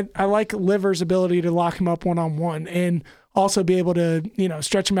fan. I like Liver's ability to lock him up one-on-one and also be able to,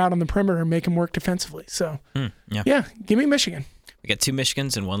 stretch him out on the perimeter and make him work defensively. So, yeah, give me Michigan. We got 2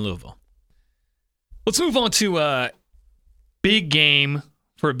 Michigans and 1 Louisville. Let's move on to a big game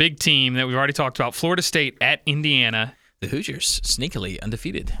for a big team that we've already talked about. Florida State at Indiana. The Hoosiers, sneakily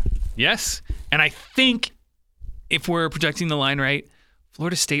undefeated. Yes. And I think if we're projecting the line right,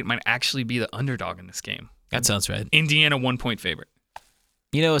 Florida State might actually be the underdog in this game. That sounds right. Indiana 1-point favorite.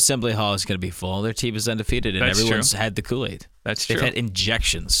 Assembly Hall is going to be full. Their team is undefeated, and That's everyone's true. had the Kool-Aid. That's They've true. had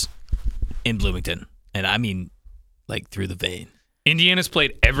injections in Bloomington, and I mean, like, through the vein. Indiana's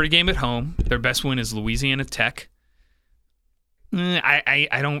played every game at home. Their best win is Louisiana Tech.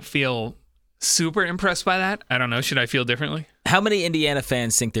 I don't feel super impressed by that. I don't know. Should I feel differently? How many Indiana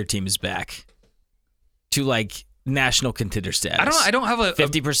fans think their team is back to, like, national contender status? I don't have a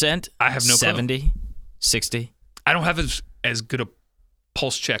 50%? I have no clue. 70? 60? I don't have as good a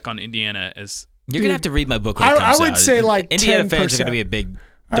pulse check on Indiana as You're going to have to read my book when it comes I out. would say like Indiana 10%. fans are going to be a big.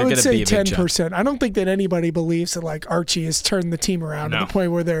 I They're would going to say be a big chunk. 10%. I don't think that anybody believes that like Archie has turned the team around to No. the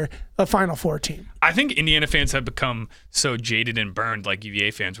point where they're a Final Four team. I think Indiana fans have become so jaded and burned like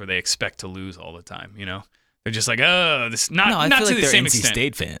UVA fans where they expect to lose all the time, They're just like, oh, this No, I not feel to like the they're same NC extent.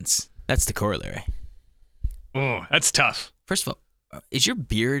 State fans. That's the corollary. Oh, that's tough. First of all, is your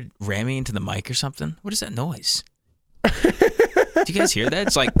beard ramming into the mic or something? What is that noise? Do you guys hear that?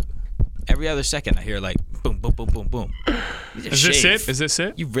 It's like every other second I hear like boom, boom, boom, boom, boom. You just Is this shave. it? Is this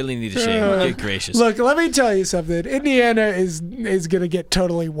it? You really need to shave. Good gracious. Look, let me tell you something. Indiana is going to get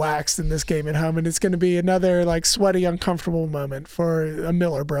totally waxed in this game at home, and it's going to be another like sweaty, uncomfortable moment for a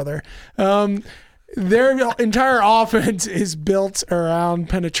Miller brother. Their entire offense is built around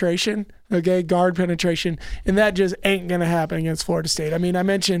penetration, guard penetration, and that just ain't going to happen against Florida State. I mean, I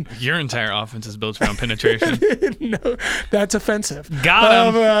mentioned Your entire offense is built around penetration. no, that's offensive.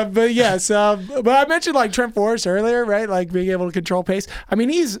 Got him. But yes, but I mentioned like Trent Forrest earlier, right? Like being able to control pace. I mean,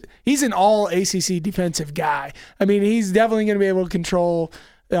 he's an all ACC defensive guy. I mean, he's definitely going to be able to control,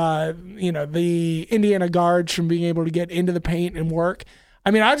 the Indiana guards from being able to get into the paint and work. I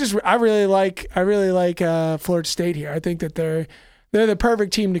mean, I really like Florida State here. I think that they're the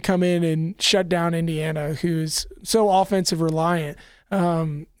perfect team to come in and shut down Indiana, who's so offensive reliant.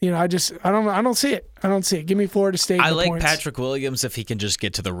 I don't see it. I don't see it. Give me Florida State. I the like points. Patrick Williams if he can just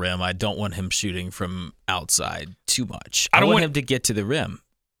get to the rim. I don't want him shooting from outside too much. I I don't want want- him to get to the rim.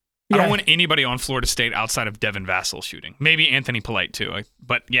 I Yeah. don't want anybody on Florida State outside of Devin Vassell shooting. Maybe Anthony Polite too.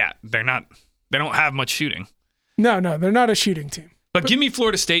 But yeah, they're not. They don't have much shooting. No, they're not a shooting team. But give me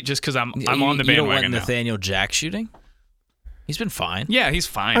Florida State just because I'm on the You don't want bandwagon now. Nathaniel Jack shooting? He's been fine. Yeah, he's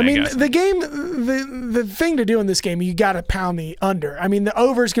fine. I mean, guess. the game, the thing to do in this game, you got to pound the under. I mean, the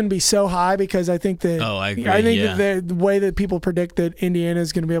over is going to be so high because I think that. Oh, I agree, I think yeah. that the way that people predict that Indiana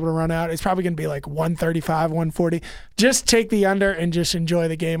is going to be able to run out, it's probably going to be like 135, 140. Just take the under and just enjoy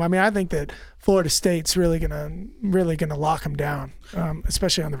the game. I mean, I think that Florida State's really gonna lock them down,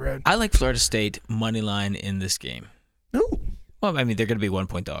 especially on the road. I like Florida State money line in this game. Ooh, Well, I mean, they're going to be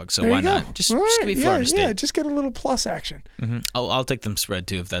 1-point dogs, so there why you go. not? Just All give right, me Florida yeah, State. yeah, just get a little plus action. I'll take them spread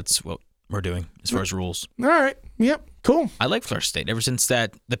too if that's what we're doing as far as rules. All right, yep, cool. I like Florida State. Ever since the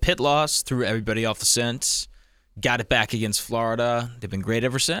Pitt loss threw everybody off the scent, got it back against Florida. They've been great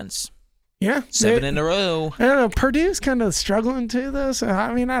ever since. Yeah, 7 in a row. I don't know. Purdue's kind of struggling too, though. So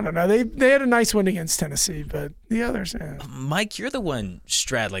I mean, I don't know. They had a nice win against Tennessee, but the others. Mike, you're the one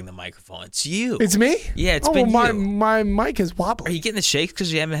straddling the microphone. It's you. It's me. Yeah, it's oh, been well, you. my mic is Are wobbly. you getting the shakes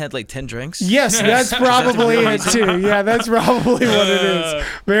because you haven't had like 10 drinks? Yes, that's probably it too. Yeah, that's probably what it is.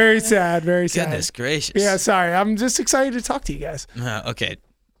 Very sad. Very sad. Goodness gracious. Yeah, sorry. I'm just excited to talk to you guys. Okay.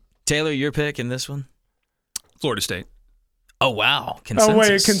 Taylor, your pick in this one? Florida State. Oh, wow. Consensus. Oh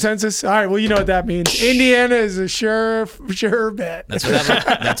wait, consensus. All right. Well, you know what that means. Indiana is a sure bet. That's what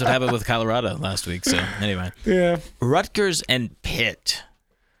happened with Colorado last week. So anyway, Yeah. Rutgers and Pitt.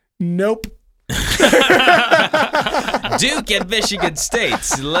 Nope. Duke and Michigan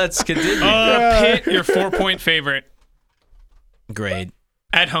State. Let's continue. Pitt, your 4-point favorite Great.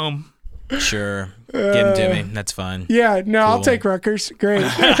 at home. Sure. Give them to me. That's fine. Yeah. No, I'll Cool. take Rutgers. Great.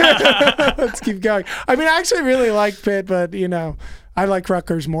 Let's keep going. I mean, I actually really like Pitt, but I like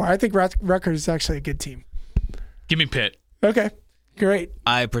Rutgers more. I think Rutgers is actually a good team. Give me Pitt. Okay. Great.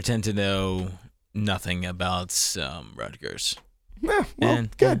 I pretend to know nothing about Rutgers. No, well,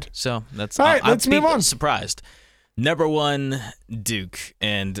 And, good. so that's All right, let's move on. Surprised. Number 1, Duke,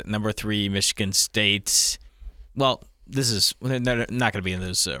 and number 3, Michigan State. Well, they're not going to be in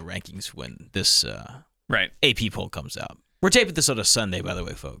those rankings when this Right. AP poll comes out. We're taping this on a Sunday, by the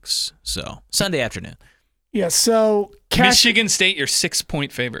way, folks. So Sunday afternoon. Yeah. So Michigan State, your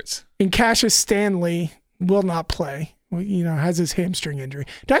 6-point favorites. and Cassius Stanley will not play. Well, has his hamstring injury.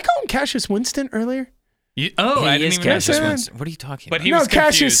 Did I call him Cassius Winston earlier? I He didn't is even Cassius know that. Winston. What are you talking But about? he no, was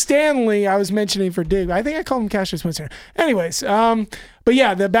Cassius confused. Stanley. I was mentioning for Duke. I think I called him Cassius Winston. Anyways, but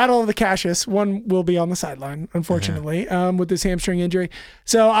yeah, the Battle of the Cassius. One will be on the sideline, unfortunately, with this hamstring injury.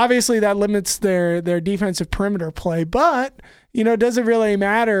 So obviously that limits their defensive perimeter play. But does it really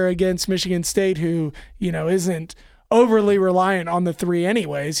matter against Michigan State, who isn't overly reliant on the three,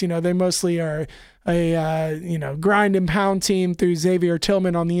 anyways? They mostly are a grind and pound team through Xavier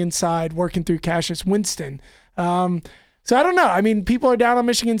Tillman on the inside, working through Cassius Winston. So I don't know. I mean, people are down on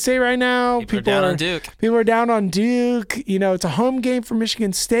Michigan State right now. People are down on Duke. People are down on Duke. It's a home game for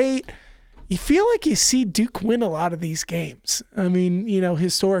Michigan State. You feel like you see Duke win a lot of these games. I mean,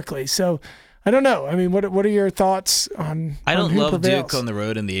 historically. So I don't know. I mean, what are your thoughts on? I don't who love prevails? Duke on the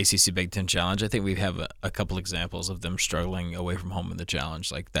road in the ACC Big Ten Challenge. I think we have a couple examples of them struggling away from home in the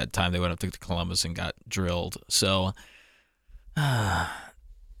challenge, like that time they went up to Columbus and got drilled. So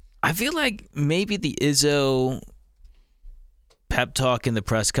I feel like maybe the Izzo pep talk in the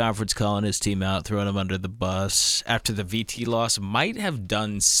press conference, calling his team out, throwing him under the bus after the VT loss might have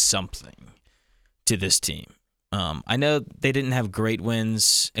done something to this team. I know they didn't have great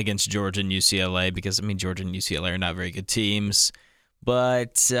wins against Georgia and UCLA because, Georgia and UCLA are not very good teams.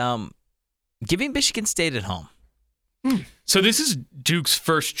 But giving Michigan State at home. So this is Duke's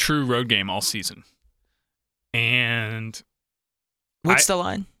first true road game all season. And What's the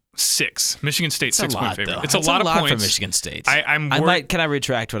line? 6. Michigan State, It's 6-point a lot, favorite. though. It's That's a lot of points. for Michigan State. I'm worried. Can I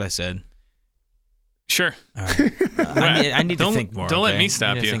retract what I said? Sure. All right. I need to Don't- think more. don't let okay? me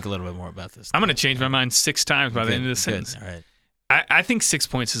stop I need to you. think a little bit more about this. I'm going to change my mind 6 times by the end of the Good. sentence. All right. I think 6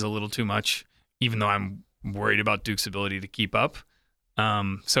 points is a little too much, even though I'm worried about Duke's ability to keep up.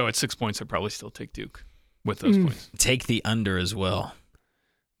 So at 6 points, I'd probably still take Duke with those points. Take the under as well.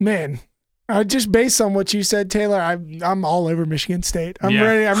 Man, just based on what you said, Taylor, I'm all over Michigan State. I'm Yeah.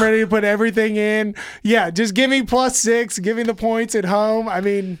 ready. I'm ready to put everything in. Yeah, just give me +6. Give me the points at home. I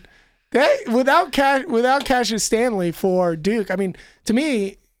mean, without Cassius Stanley for Duke, to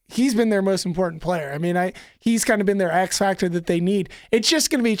me, he's been their most important player. He's kind of been their X factor that they need. It's just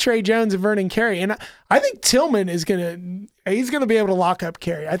going to be Trey Jones and Vernon Carey, and I think Tillman he's going to be able to lock up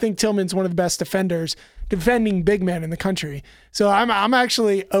Carey. I think Tillman's one of the best defending big men in the country. So I'm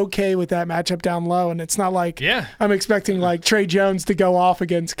actually okay with that matchup down low, and it's not like I'm expecting like Trey Jones to go off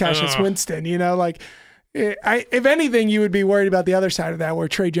against Cassius Winston. If anything, you would be worried about the other side of that, where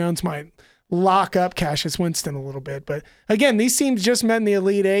Trey Jones might lock up Cassius Winston a little bit. But again, these teams just met in the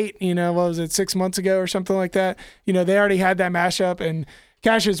Elite Eight, what was it, 6 months ago or something like that? They already had that matchup, and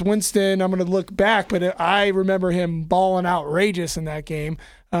Cassius Winston, I'm going to look back, but I remember him balling outrageous in that game.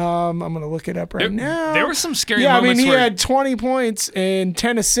 I'm going to look it up right now. There were some scary Yeah, moments he where had 20 points and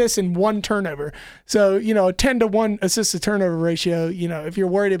 10 assists and 1 turnover. So, a 10-to-1 assist to turnover ratio, if you're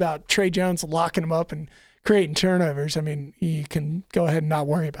worried about Trey Jones locking him up and creating turnovers, you can go ahead and not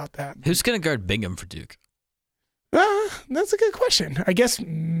worry about that. Who's going to guard Bingham for Duke? That's a good question. I guess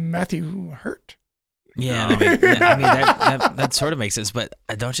Matthew Hurt. Yeah, that sort of makes sense. But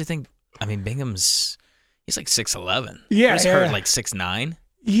don't you think? Bingham's he's like 6'11". Yeah, He's hurt like 6'9".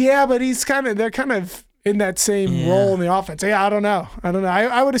 Yeah, but they're kind of in that same role in the offense. Yeah, I don't know.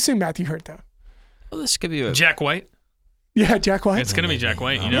 I would assume Matthew Hurt though. Well, this could be Jack White. Yeah, Jack White. It's going to be Jack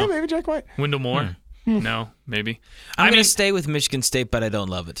White, you know? Yeah, maybe Jack White. Wendell Moore? No, maybe. I'm going to stay with Michigan State, but I don't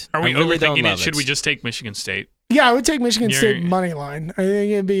love it. Are we really overthinking it? Should we just take Michigan State? Yeah, I would take Michigan State money line. I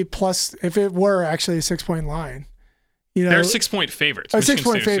think it'd be plus if it were actually a 6-point line. You know, they're 6-point favorites. A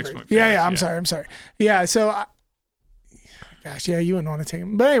 6-point favorite. Yeah, I'm sorry. Yeah, so, gosh, yeah, you wouldn't want to take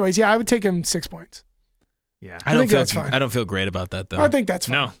him. But anyways, yeah, I would take him 6 points. Yeah, I think that's fine. I don't feel great about that though. I think that's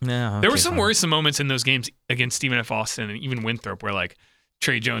fine. No. There were some worrisome moments in those games against Stephen F. Austin and even Winthrop where like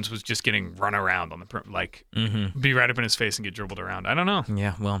Trey Jones was just getting run around on the be right up in his face and get dribbled around. I don't know.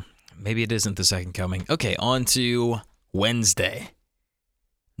 Yeah, well, maybe it isn't the second coming. Okay, on to Wednesday.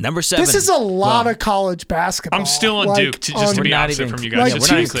 Number 7. This is a lot of college basketball. I'm still on Duke, just to be opposite from you guys. Like,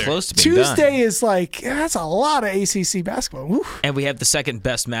 just we're to not be clear. close to being done. Tuesday is like, that's a lot of ACC basketball. Woo. And we have the second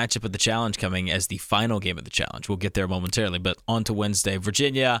best matchup of the challenge coming as the final game of the challenge. We'll get there momentarily, but on to Wednesday.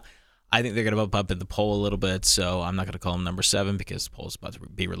 Virginia, I think they're going to bump up in the poll a little bit, so I'm not going to call them number 7 because the poll is about to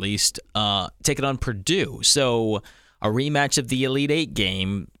be released. Take it on Purdue. So a rematch of the Elite Eight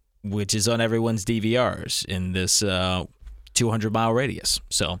game, which is on everyone's DVRs in this 200-mile radius.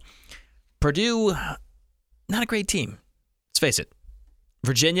 So Purdue, not a great team. Let's face it.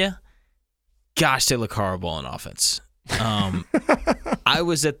 Virginia, gosh, they look horrible on offense. I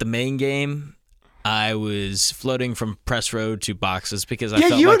was at the main game. I was floating from press row to boxes because I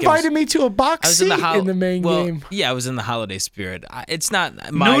felt you like invited me to a box seat in the main game. Yeah, I was in the holiday spirit. It's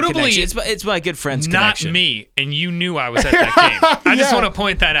not my Notably, connection. It's my good friend's not connection. Not me, and you knew I was at that game. I just want to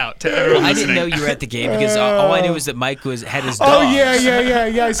point that out to everyone I listening. didn't know you were at the game because all I knew was that Mike had his dogs. Oh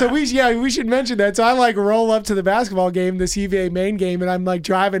yeah. So we should mention that. So I like roll up to the basketball game, this UVA main game, and I'm like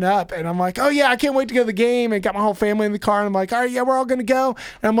driving up, and I'm like, oh yeah, I can't wait to go to the game, and got my whole family in the car, and I'm like, all right, yeah, we're all gonna go,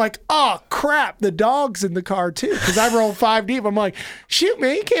 and I'm like, oh crap, the dog's in the car too, because I rolled 5 deep. I'm like, shoot,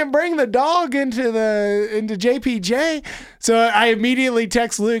 man, you can't bring the dog into JPJ. So I immediately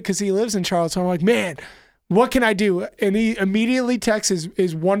text Luke because he lives in Charlottesville. I'm like, man, what can I do? And he immediately texts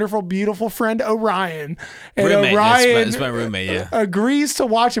his wonderful, beautiful friend Orion. And roommate. Orion that's my roommate, yeah. agrees to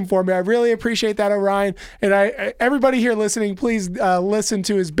watch him for me. I really appreciate that, Orion. And everybody here listening, please listen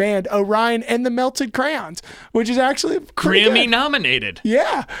to his band, Orion and the Melted Crayons, which is actually Grammy nominated.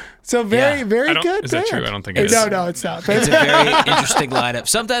 Yeah. So very good. Is that true? I don't think it is. No, it's not. It's a very interesting lineup.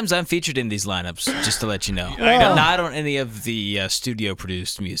 Sometimes I'm featured in these lineups, just to let you know. But not on any of the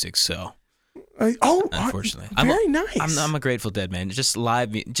studio-produced music, so... unfortunately, very nice. I'm a Grateful Dead man. Just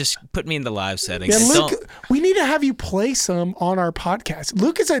put me in the live setting. Yeah, Luke, we need to have you play some on our podcast.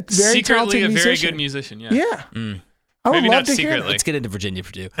 Luke is a very talented musician. Very good musician. Yeah. Yeah. I would Maybe love not to secretly. hear that. Let's get into Virginia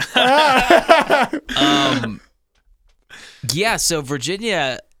Purdue. Yeah, so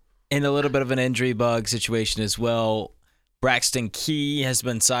Virginia in a little bit of an injury bug situation as well. Braxton Key has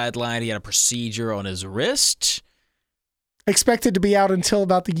been sidelined. He had a procedure on his wrist. Expected to be out until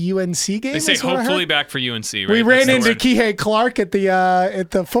about the UNC game. They say hopefully back for UNC, right? We ran into Kihei Clark at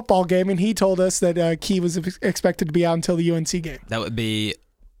the football game, and he told us that Key was expected to be out until the UNC game. That would be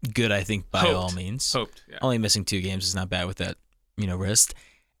good, I think, by all means. Hoped. Yeah. Only missing 2 games is not bad with that, wrist.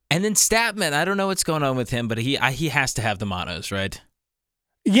 And then Statman, I don't know what's going on with him, but he has to have the monos, right?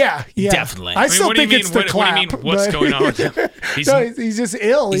 Yeah. Definitely. I still think it's the clap. What do you mean, what's going on with him? He's just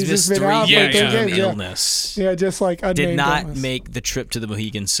ill. He's just been out for 3 games. Illness. Yeah, just like unnamed did not illness. make the trip to the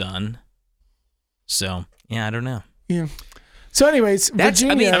Mohegan Sun. So, yeah, I don't know. Yeah. So anyways,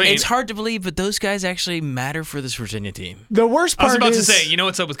 Virginia. It's hard to believe, but those guys actually matter for this Virginia team. The worst part is... I was about to say, you know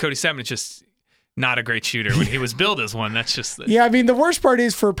what's up with Cody Statman? It's just not a great shooter. When he was billed as one, that's just... Yeah, the worst part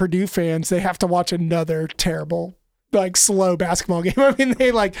is for Purdue fans, they have to watch another terrible slow basketball game.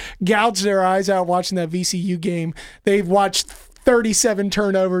 They gouged their eyes out watching that VCU game. They've watched 37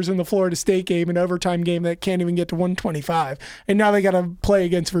 turnovers in the Florida State game, an overtime game that can't even get to 125. And now they got to play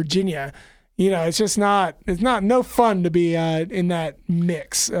against Virginia. It's just no fun to be in that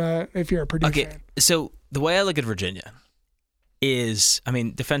mix if you're a Purdue fan. So the way I look at Virginia is,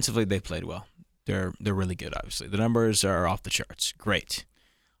 defensively they played well. They're really good, obviously. The numbers are off the charts. Great.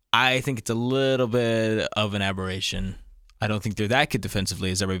 I think it's a little bit of an aberration. I don't think they're that good defensively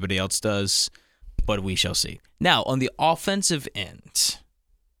as everybody else does, but we shall see. Now, on the offensive end,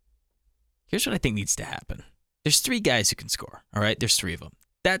 here's what I think needs to happen. There's 3 guys who can score, all right? There's 3 of them.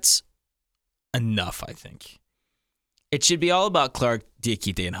 That's enough, I think. It should be all about Clark,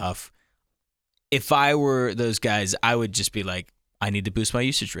 Diakite, and Huff. If I were those guys, I would just be like, I need to boost my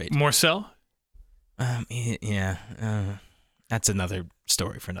usage rate. Morcell? That's another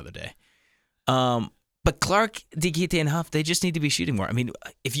story for another day. But Clark, Diakite, and Huff, they just need to be shooting more. I mean,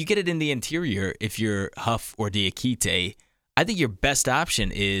 if you get it in the interior, if you're Huff or Diakite, I think your best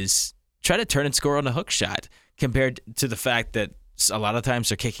option is try to turn and score on a hook shot compared to the fact that a lot of times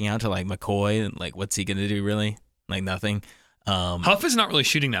they're kicking out to like McCoy and like, what's he going to do really? Like nothing. Huff is not really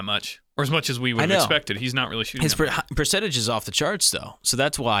shooting that much, or as much as we would have expected. He's not really shooting His that much. percentage is off the charts, though. So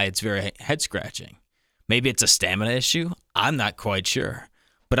that's why it's very head-scratching. Maybe it's a stamina issue. I'm not quite sure.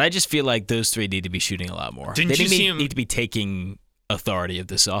 But I just feel like those three need to be shooting a lot more. Didn't they you see him need to be taking authority of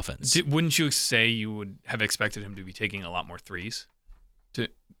this offense. Wouldn't you say you would have expected him to be taking a lot more threes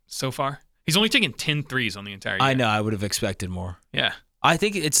so far? He's only taken 10 threes on the entire year. I know. I would have expected more. Yeah. I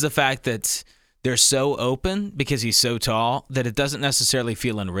think it's the fact that they're so open because he's so tall that it doesn't necessarily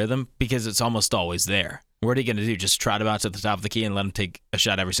feel in rhythm because it's almost always there. What are you going to do? Just trot him out to the top of the key and let him take a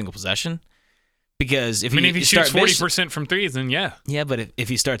shot every single possession? Because if he shoots 40% from threes, then yeah. Yeah, but if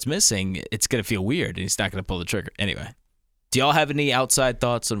he starts missing, it's going to feel weird, and he's not going to pull the trigger. Anyway, do y'all have any outside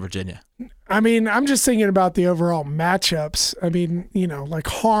thoughts on Virginia? I mean, I'm just thinking about the overall matchups. I mean, like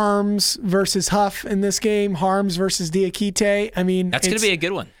Harms versus Huff in this game, Harms versus Diakite. I mean, that's going to be a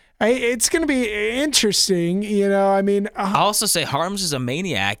good one. It's going to be interesting, I mean. I'll also say Harms is a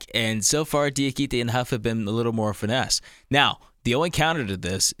maniac, and so far Diakite and Huff have been a little more finesse. Now, the only counter to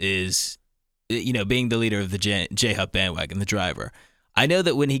this is, being the leader of the J-Huff bandwagon, the driver. I know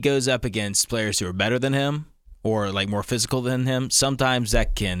that when he goes up against players who are better than him or like more physical than him, sometimes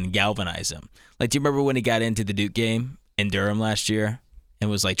that can galvanize him. Like, do you remember when he got into the Duke game in Durham last year and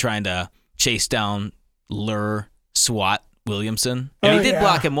was like trying to chase down, lure, swat Williamson? And he did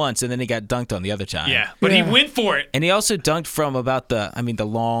block him once, and then he got dunked on the other time. Yeah, but he went for it. And he also dunked from about the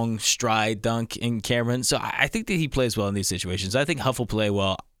long stride dunk in Cameron. So I think that he plays well in these situations. I think Huff will play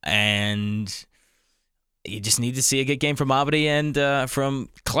well, and you just need to see a good game from Mabedi and from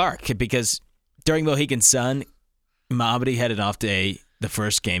Clark, because during Mohegan Sun, Mabedi had an off day the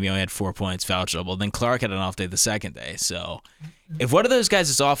first game. He only had 4 points, foul trouble. Then Clark had an off day the second day. So if one of those guys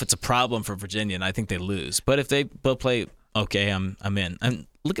is off, it's a problem for Virginia, and I think they lose. But if they both play okay, I'm in. And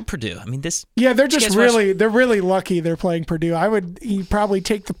look at Purdue. I mean, they're just they're really lucky they're playing Purdue. I would probably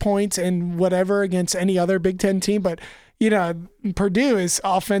take the points and whatever against any other Big Ten team, but Purdue is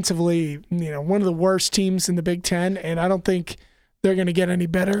offensively, one of the worst teams in the Big Ten, and I don't think they're going to get any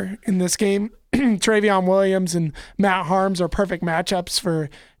better in this game. Travion Williams and Matt Harms are perfect matchups for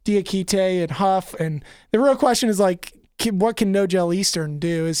Diakite and Huff, and the real question is what can No-Gel Eastern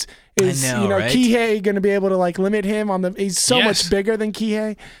do? Is right? Kihei going to be able to limit him on the? He's so much bigger than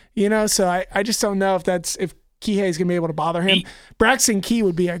Kihei, So I just don't know if Kihei is going to be able to bother him. Braxton Key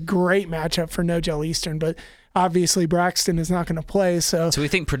would be a great matchup for No-Gel Eastern, but obviously Braxton is not going to play. So we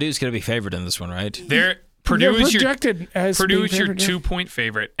think Purdue's going to be favored in this one, right? Purdue is your 2-point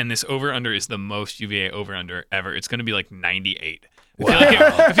favorite, and this over-under is the most UVA over-under ever. It's going to be 98. Wow.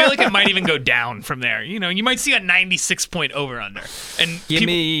 I feel like it might even go down from there. You might see a 96-point over-under, and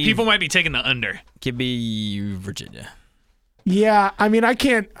people might be taking the under. Give me Virginia. Yeah, I mean, I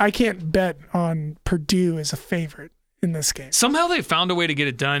can't bet on Purdue as a favorite in this game. Somehow they found a way to get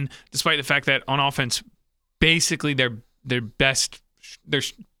it done, despite the fact that on offense, basically their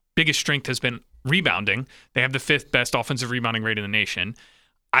biggest strength has been rebounding. They have the 5th best offensive rebounding rate in the nation.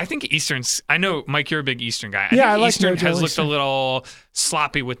 I think Eastern's. I know, Mike, you're a big Eastern guy. I think Eastern has looked a little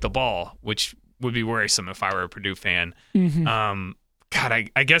sloppy with the ball, which would be worrisome if I were a Purdue fan. Mm-hmm.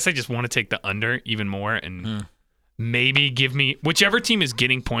 I guess I just want to take the under even more and maybe give me whichever team is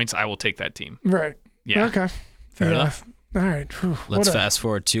getting points. I will take that team. Right. Yeah. Okay. Fair enough. All right. Whew. Let's fast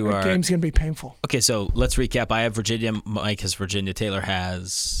forward to our game's gonna be painful. Okay, so let's recap. I have Virginia. Mike has Virginia. Taylor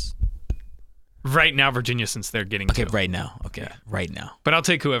has. Right now, Virginia, since they're getting okay, two. right now. Okay, right now. But I'll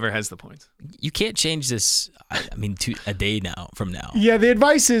take whoever has the points. You can't change this. To a day from now. Yeah, the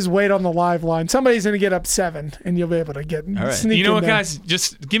advice is wait on the live line. Somebody's going to get up 7, and you'll be able to get. All right. Sneak you know what, there. guys?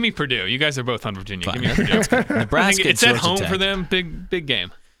 Just give me Purdue. You guys are both on Virginia. Fine. Give me Purdue. Nebraska. It's at home Tech. for them. Big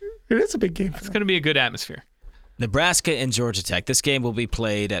game. It is a big game. It's going to be a good atmosphere. Nebraska and Georgia Tech. This game will be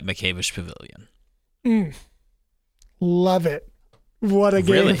played at McCavish Pavilion. Love it. What a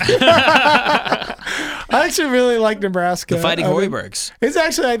game. Really? I actually really like Nebraska. The Fighting Hoibergs. It's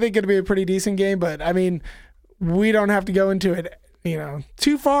actually, I think, going to be a pretty decent game, but I mean, we don't have to go into it,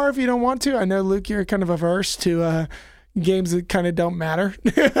 too far if you don't want to. I know, Luke, you're kind of averse to games that kind of don't matter.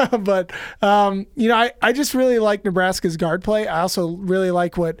 But, I just really like Nebraska's guard play. I also really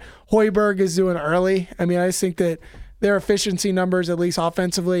like what Hoiberg is doing early. I mean, I just think that their efficiency numbers, at least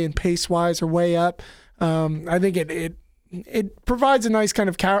offensively and pace-wise, are way up. I think it provides a nice kind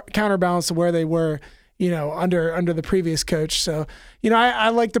of counterbalance to where they were, under the previous coach. So, I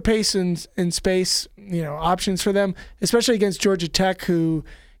like the pace and space, options for them, especially against Georgia Tech, who,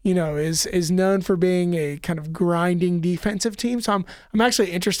 is known for being a kind of grinding defensive team. So I'm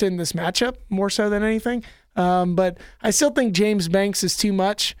actually interested in this matchup more so than anything. But I still think James Banks is too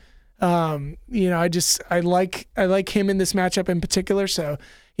much. I like him in this matchup in particular. So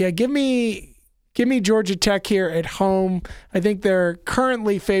yeah, give me Georgia Tech here at home. I think they're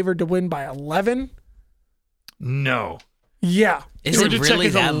currently favored to win by 11. No. Yeah. Is Georgia it really Tech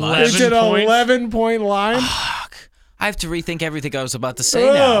is that 11 much? Is it an 11-point line? I have to rethink everything I was about to say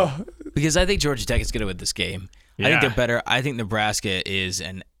now because I think Georgia Tech is going to win this game. I think they're better. I think Nebraska is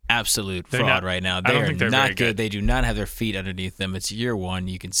an absolute fraud right now. They are not good. They do not have their feet underneath them. It's year one.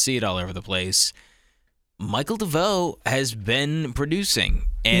 You can see it all over the place. Michael DeVoe has been producing,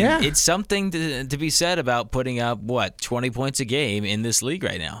 and it's something to be said about putting up, 20 points a game in this league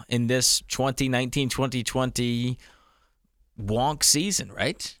right now, in this 2019-2020 wonk season,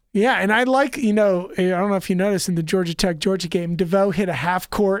 right? Yeah, and I like, I don't know if you noticed in the Georgia Tech-Georgia game, DeVoe hit a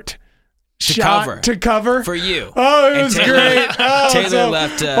half-court shot to cover. For you. Oh, it was great. Taylor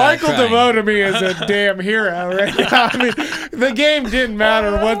left Michael crying. DeVoe to me is a damn hero right now. I mean, the game didn't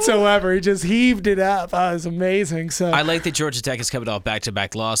matter whatsoever. He just heaved it up. Oh, it was amazing. So I like that Georgia Tech is coming off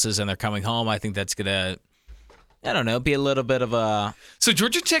back-to-back losses, and they're coming home. I think that's going to, be a little bit of a... So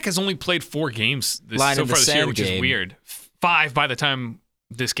Georgia Tech has only played 4 games so far this year, which is weird. 5 by the time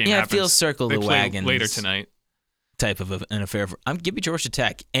this game happens. Yeah, it feels circle they the wagons. Later tonight. Type of an affair. I'm give me Georgia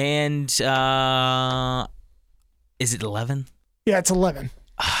Tech. And is it 11? Yeah, it's 11.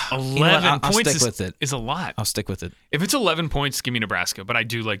 11 I'll points stick with it. is a lot. I'll stick with it. If it's 11 points, give me Nebraska, but I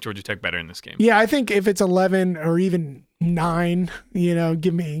do like Georgia Tech better in this game. Yeah, I think if it's 11 or even 9,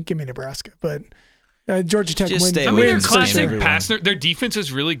 give me Nebraska. But Georgia Tech Just wins. stay I away mean, from they're the classic same pass. Their defense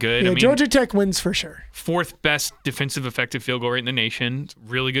is really good. Yeah, Georgia Tech wins for sure. 4th best defensive effective field goal rate in the nation.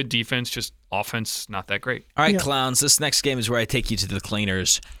 Really good defense, just offense not that great. All right, clowns. This next game is where I take you to the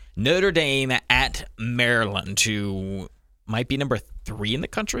cleaners. Notre Dame at Maryland, who might be number 3 in the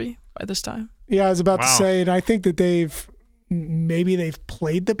country by this time. Yeah, I was about to say, and I think that they've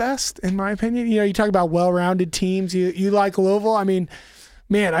played the best, in my opinion. You talk about well-rounded teams. You like Louisville. I mean,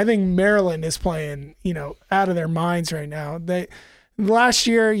 man, I think Maryland is playing, out of their minds right now. They last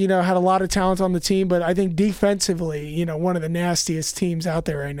year, had a lot of talent on the team, but I think defensively, one of the nastiest teams out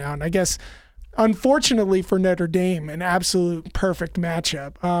there right now. And I guess, unfortunately for Notre Dame, an absolute perfect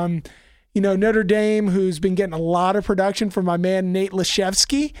matchup. Notre Dame, who's been getting a lot of production from my man Nate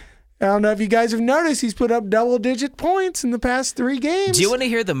Laszewski. I don't know if you guys have noticed, he's put up double-digit points in the past 3 games. Do you want to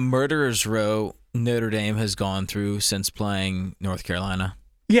hear the murderer's row Notre Dame has gone through since playing North Carolina?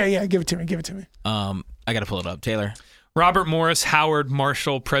 Yeah, give it to me. I got to pull it up. Taylor. Robert Morris, Howard,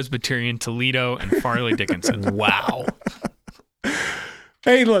 Marshall, Presbyterian, Toledo, and Farley Dickinson. Wow.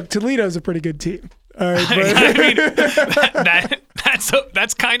 Hey, look, Toledo's a pretty good team. All right,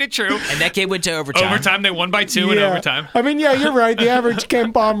 that's kind of true. And that game went to overtime. Overtime, they won by 2 in overtime. I mean, yeah, you're right. The average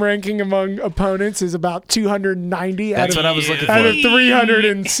KenPom ranking among opponents is about 290 That's what I was looking for. out of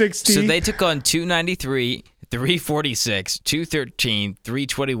 360. So they took on 293, 346, 213,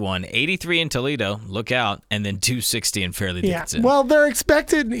 321, 83 in Toledo. Look out. And then 260 in Fairleigh Dickinson. Well, they're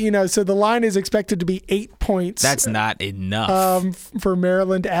expected, so the line is expected to be 8 points. That's not enough. For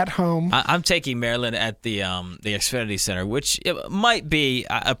Maryland at home. I'm taking Maryland at the Xfinity Center, which might be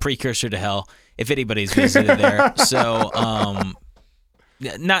a precursor to hell if anybody's visited there. So,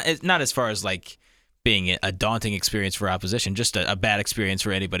 not as far as like being a daunting experience for opposition, just a bad experience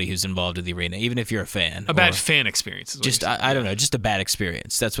for anybody who's involved in the arena, even if you're a fan. A bad fan experience. Just I don't know, just a bad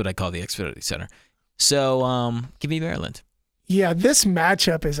experience. That's what I call the Xfinity Center. So, give me Maryland. Yeah, this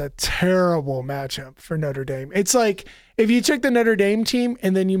matchup is a terrible matchup for Notre Dame. It's like if you took the Notre Dame team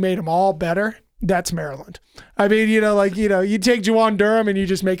and then you made them all better, that's Maryland. I mean, you take Juwan Durham and you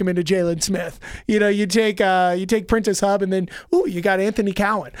just make him into Jalen Smith. You take Prentice Hub and then, you got Anthony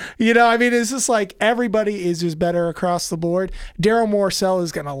Cowan. I mean, it's just like everybody is just better across the board. Daryl Morcell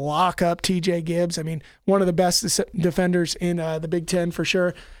is going to lock up TJ Gibbs. I mean, one of the best defenders in the Big Ten for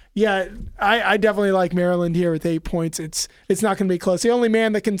sure. Yeah, I definitely like Maryland here with 8 points. It's not going to be close. The only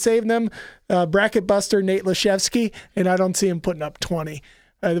man that can save them, bracket buster Nate Laszewski, and I don't see him putting up 20,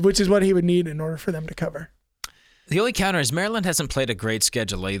 which is what he would need in order for them to cover. The only counter is Maryland hasn't played a great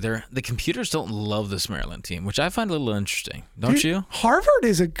schedule either. The computers don't love this Maryland team, which I find a little interesting. Don't you? Harvard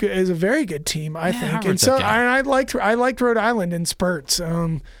is a very good team, I think. Harvard's and so okay. I liked Rhode Island in spurts.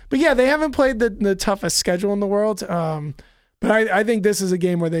 But yeah, they haven't played the toughest schedule in the world. But I think this is a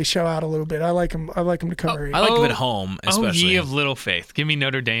game where they show out a little bit. I like them to cover. I like them at home, especially. Oh, ye of little faith. Give me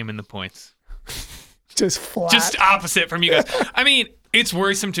Notre Dame in the points. Just flat. Just opposite from you guys. I mean, it's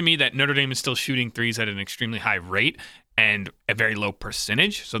worrisome to me that Notre Dame is still shooting threes at an extremely high rate and a very low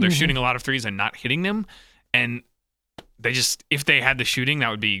percentage. So they're shooting a lot of threes and not hitting them. And they just, if they had the shooting, that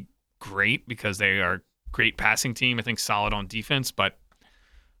would be great because they are a great passing team. I think solid on defense, but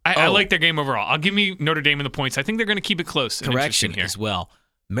I like their game overall. I'll give me Notre Dame in the points. I think they're going to keep it close. Correction here as well.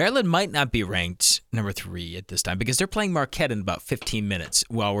 Maryland might not be ranked number 3 at this time because they're playing Marquette in about 15 minutes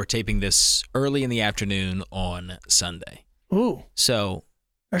while we're taping this early in the afternoon on Sunday. Ooh. So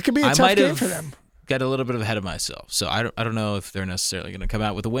that could be a tough game for them. Got a little bit ahead of myself. So I don't know if they're necessarily going to come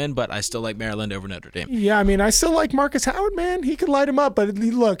out with a win, but I still like Maryland over Notre Dame. Yeah, I mean, I still like Marcus Howard, man. He could light him up. But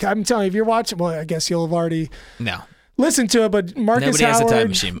look, I'm telling you, if you're watching, well, I guess you'll have already listened to it, but Marcus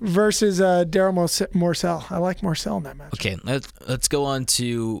Howard versus Daryl Morcell. I like Morcell in that match. Okay, let's go on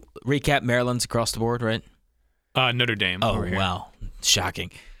to recap Maryland's across the board, right? Notre Dame. Oh, wow.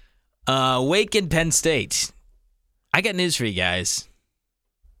 Shocking. Wake and Penn State. I got news for you guys.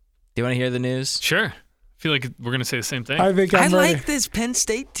 Do you want to hear the news? Sure. I feel like we're going to say the same thing. I like this Penn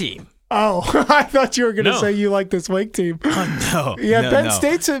State team. Oh, I thought you were going to say you like this Wake team. Oh, no. Yeah, Penn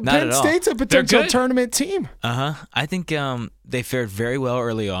State's a potential tournament team. Uh-huh. I think they fared very well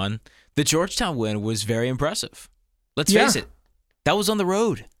early on. The Georgetown win was very impressive. Let's face it. That was on the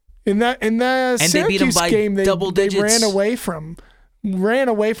road. In the Syracuse game, they ran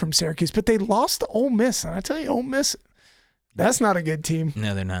away from Syracuse, but they lost to Ole Miss. And I tell you, Ole Miss, that's not a good team.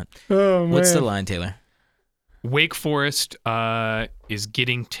 No, they're not. Oh, man. What's the line, Taylor? Wake Forest is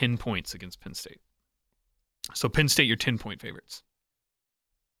getting 10 points against Penn State. So Penn State, you're 10-point favorites.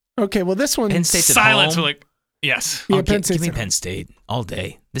 Okay, well this one Penn State's silence. at home. We're like, yes. Yeah, give me Penn State all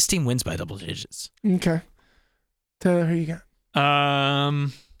day. This team wins by double digits. Okay, Taylor, who you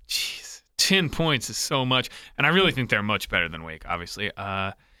got? 10 points is so much, and I really think they're much better than Wake. Obviously,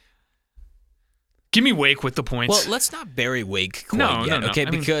 give me Wake with the points. Well, let's not bury Wake quite yet, okay?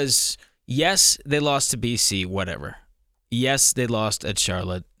 Because yes, they lost to BC, whatever. Yes, they lost at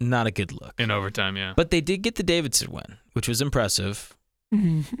Charlotte. Not a good look. In overtime, yeah. But they did get the Davidson win, which was impressive.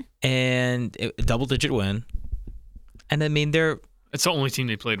 And a double-digit win. And I mean, it's the only team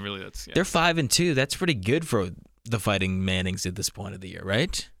they played, really. They're 5-2. That's pretty good for the Fighting Mannings at this point of the year,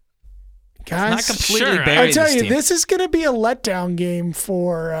 right? Guys, not completely buried. I tell you, this is going to be a letdown game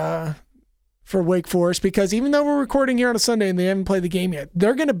for Wake Forest because even though we're recording here on a Sunday and they haven't played the game yet,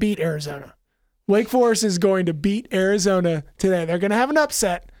 they're going to beat Arizona. Wake Forest is going to beat Arizona today. They're going to have an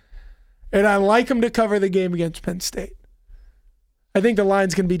upset, and I like them to cover the game against Penn State. I think the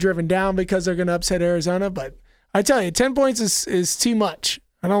line's going to be driven down because they're going to upset Arizona, but I tell you, 10 points is too much.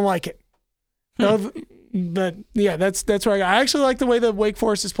 I don't like it. But yeah, that's where I actually like the way that Wake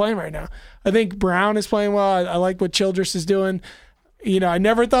Forest is playing right now. I think Brown is playing well. I like what Childress is doing. You know, I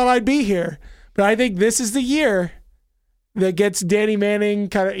never thought I'd be here, but I think this is the year that gets Danny Manning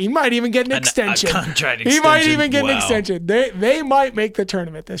he might even get an extension. A contract extension. He might even get an extension. They might make the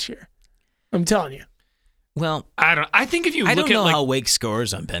tournament this year. I'm telling you. Well, I think if you look at I don't know how Wake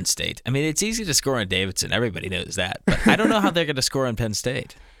scores on Penn State. I mean, it's easy to score on Davidson. Everybody knows that. But I don't know how they're going to score on Penn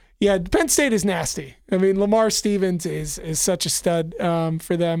State. Yeah, Penn State is nasty. I mean, Lamar Stevens is such a stud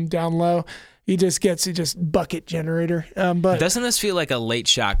for them down low. He just bucket generator. But doesn't this feel like a late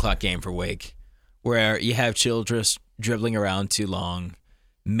shot clock game for Wake, where you have Childress dribbling around too long,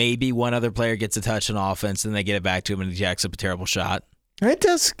 maybe one other player gets a touch on offense, and they get it back to him, and he jacks up a terrible shot? It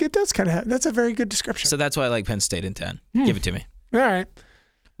does kind of happen. That's a very good description. So that's why I like Penn State in 10. Give it to me. All right.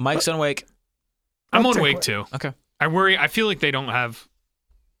 Mike's on Wake. I'm on Wake too. Okay. I feel like they don't have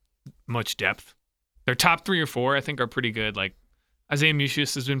much depth. Their top 3 or 4, I think, are pretty good. Like Isaiah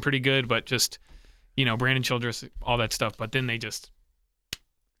Mucius has been pretty good, but just, Brandon Childress, all that stuff. But then they just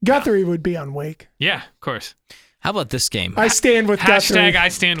Guthrie would be on Wake. Yeah, of course. How about this game? I stand with Guthrie. Hashtag I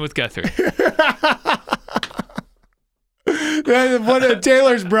stand with Guthrie.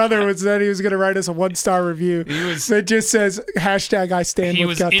 Taylor's brother said he was going to write us a 1-star review that just says hashtag I stand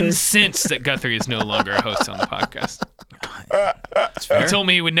with Guthrie. He was incensed that Guthrie is no longer a host on the podcast. That's fair. He told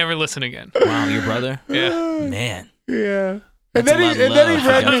me he would never listen again. Wow, your brother? Yeah. Man. Yeah. And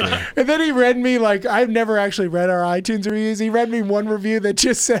then he read me like I've never actually read our iTunes reviews. He read me one review that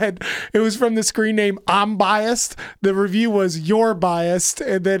just said it was from the screen name I'm biased. The review was you're biased,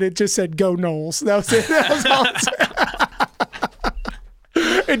 and then it just said go Knowles. That was it. That was all it said.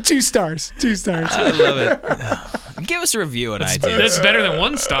 And 2 stars. 2 stars. I love it. Give us a review on iTunes. That's better than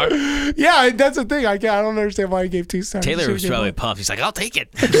 1 star. Yeah, that's the thing. I don't understand why he gave 2 stars. Taylor was probably pumped. He's like, I'll take it.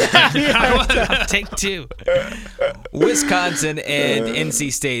 Yeah, I'll take 2. Wisconsin and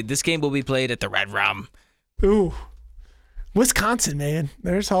NC State. This game will be played at the Red Rum. Ooh. Wisconsin, man,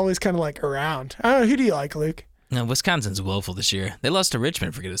 there's always kind of like around. I don't know. Who do you like, Luke? No, Wisconsin's woeful this year. They lost to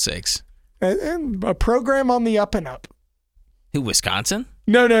Richmond, for goodness sakes. And a program on the up and up. Who, Wisconsin?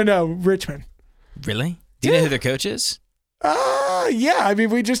 No, Richmond. Really? Do you know who their coach is? Yeah. I mean,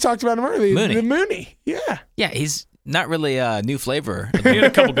 we just talked about him earlier. Mooney. Mooney. Yeah. Yeah, he's not really a new flavor. He had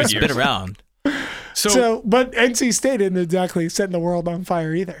a couple good He's years. been around. So, but NC State isn't exactly setting the world on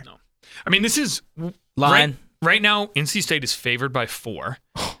fire either. No. I mean, this is Line. right now. NC State is favored by 4,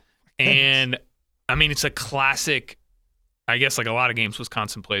 and I mean it's a classic. I guess like a lot of games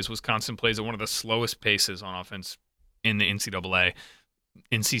Wisconsin plays at one of the slowest paces on offense in the NCAA.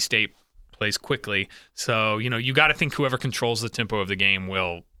 NC State plays quickly, so you got to think whoever controls the tempo of the game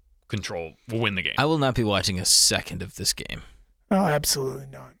will win the game. I will not be watching a second of this game Oh, absolutely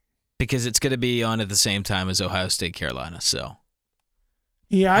not. because it's going to be on at the same time as Ohio State, Carolina. So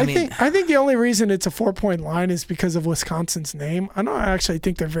Yeah, I mean- I think the only reason it's a 4-point line is because of Wisconsin's name. I don't actually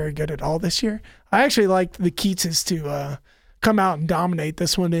think they're very good at all this year. I actually like the Keatses to come out and dominate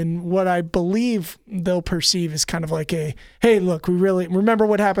this one in what I believe they'll perceive as kind of like a, hey, look, we really remember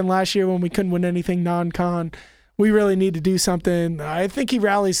what happened last year when we couldn't win anything non-con. We really need to do something. I think he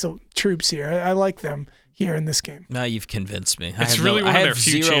rallies the troops here. I like them here in this game. now you've convinced me. It's really one I of their have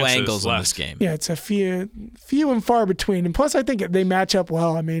few zero chances angles on left. this game. Yeah, it's a few and far between, and plus I think they match up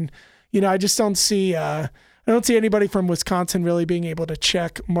well. I mean, I just don't see anybody from Wisconsin really being able to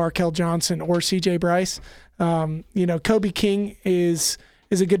check Markel Johnson or C.J. Bryce. Kobe King is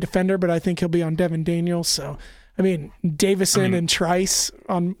a good defender, but I think he'll be on Devin Daniels. So, I mean, Davison and Trice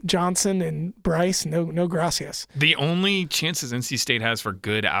on Johnson and Bryce, no gracias. The only chances NC State has for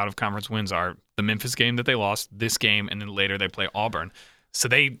good out-of-conference wins are the Memphis game that they lost, this game, and then later they play Auburn. So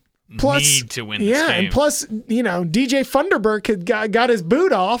they need to win this game. And plus, DJ Funderburk had got his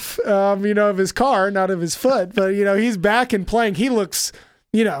boot off, of his car, not of his foot, but, he's back and playing. He looks,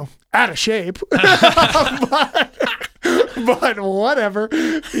 out of shape. But whatever,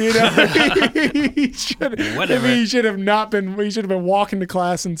 he should. Whatever. He should have not been. He should have been walking to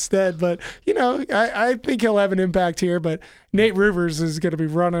class instead. But I think he'll have an impact here. But Nate Rivers is going to be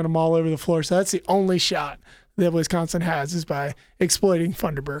running them all over the floor. So that's the only shot that Wisconsin has is by exploiting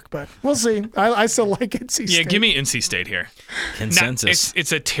Funderburk. But we'll see. I still like NC State. Yeah, give me NC State here. Consensus.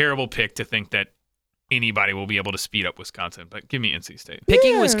 It's a terrible pick to think that anybody will be able to speed up Wisconsin, but give me NC State.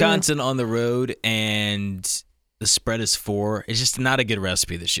 Picking Wisconsin on the road and the spread is 4 is just not a good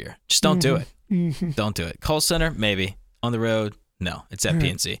recipe this year. Just don't do it. Don't do it. Call Center, maybe. On the road, no. It's at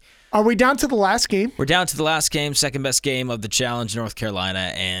PNC. Are we down to the last game? We're down to the last game, second best game of the Challenge, North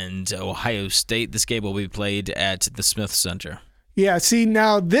Carolina and Ohio State. This game will be played at the Smith Center. Yeah, see,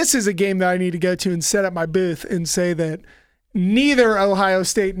 now this is a game that I need to go to and set up my booth and say that neither Ohio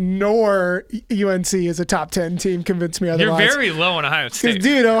State nor UNC is a top 10 team. Convince me otherwise. You're very low on Ohio State. Because,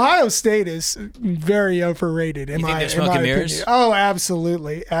 dude, Ohio State is very overrated. You think they're smoke and mirrors? Oh,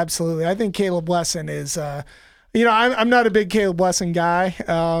 absolutely. Absolutely. I think Caleb Wesson is, I'm not a big Caleb Wesson guy,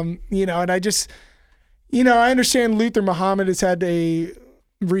 and I just, I understand Luther Muhammad has had a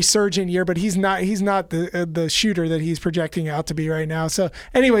resurgent year, but he's not the shooter that he's projecting out to be right now. So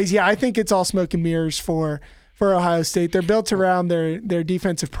anyways, yeah, I think it's all smoke and mirrors for Ohio State. They're built around their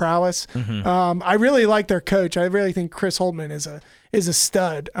defensive prowess. I really like their coach. I really think Chris Holtman is a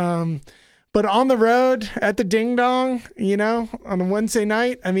stud. But on the road at the Ding Dong, on a Wednesday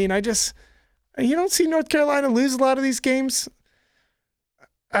night, I mean, you don't see North Carolina lose a lot of these games.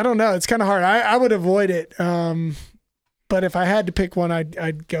 I don't know. It's kind of hard. I would avoid it. But if I had to pick one,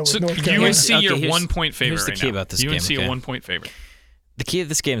 I'd go with North Carolina. UNC, you're 1 point favorite. Here's the key about this UNC game. a Okay? 1 point favorite. The key of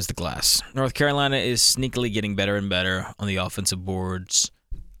this game is the glass. North Carolina is sneakily getting better and better on the offensive boards.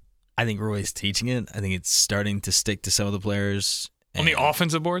 I think Roy's teaching it. I think it's starting to stick to some of the players. On the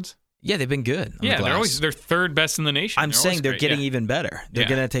offensive boards? Yeah, they've been good. On the glass. they're third best in the nation. I'm saying they're getting even better. They're Yeah.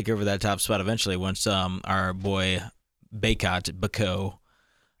 going to take over that top spot eventually once our boy Bacot,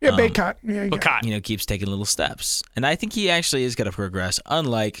 Yeah, Baycott. Yeah, Bacot. keeps taking little steps. And I think he actually is going to progress,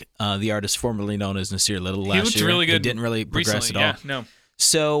 unlike the artist formerly known as Nasir Little last He looked year. really good. He didn't really progress recently. at all. Yeah, no.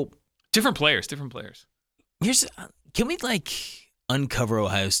 So Different players. can we uncover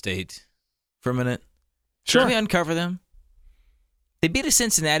Ohio State for a minute? Sure. Can we uncover them? They beat a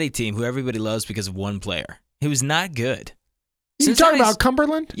Cincinnati team who everybody loves because of one player. He was not good. You talking Cincinnati's- about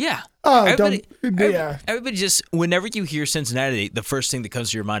Cumberland? Yeah. Oh, Everybody- Everybody just, whenever you hear Cincinnati, the first thing that comes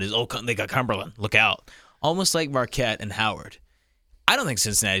to your mind is, they got Cumberland. Look out. Almost like Marquette and Howard. I don't think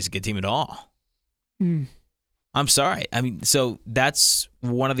Cincinnati's a good team at all. I'm sorry. I mean, so that's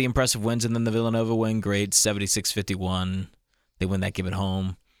one of the impressive wins, and then the Villanova win, great, 76-51. They win that game at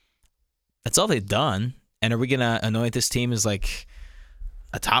home. That's all they've done. And are we going to anoint this team as like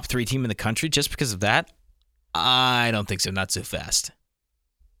a top 3 team in the country just because of that? I don't think so. Not so fast.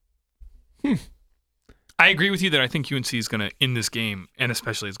 I agree with you that I think UNC is going to, in this game, and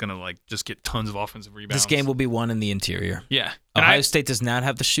especially is going to like just get tons of offensive rebounds. This game will be won in the interior. Yeah. And Ohio State does not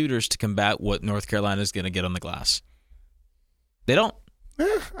have the shooters to combat what North Carolina is going to get on the glass. They don't.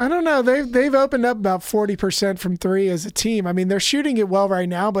 I don't know. They've opened up about 40% from 3 as a team. I mean, they're shooting it well right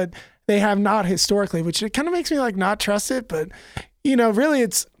now, but they have not historically, which it kind of makes me like not trust it. But, really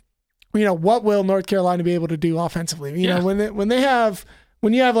it's, what will North Carolina be able to do offensively? You know,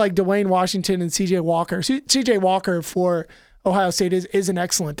 when you have like Dwayne Washington and CJ Walker. CJ Walker for Ohio State is an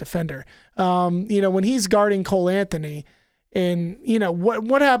excellent defender. When he's guarding Cole Anthony, and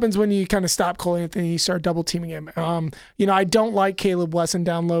what happens when you kind of stop Cole Anthony and you start double teaming him? I don't like Caleb Wesson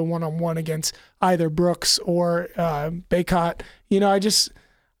down low 1-on-1 against either Brooks or Baycott.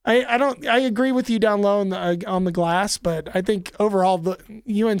 I agree with you down low on the glass, but I think overall the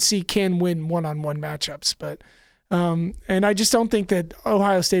UNC can win 1-on-1 matchups, but. And I just don't think that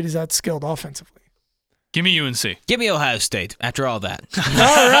Ohio State is that skilled offensively. Give me UNC. Give me Ohio State after all that. All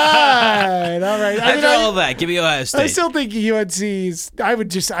right. After all that, give me Ohio State. I still think UNC is. I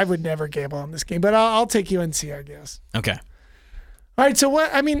would never gamble on this game, but I'll take UNC, I guess. Okay. All right. So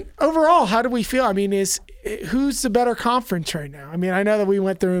overall, how do we feel? I mean, who's the better conference right now? I mean, I know that we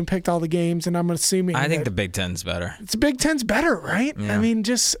went through and picked all the games, and I'm assuming I think the Big Ten's better. The Big Ten's better, right? Yeah. I mean,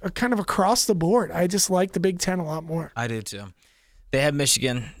 just kind of across the board. I just like the Big Ten a lot more. I do too. They have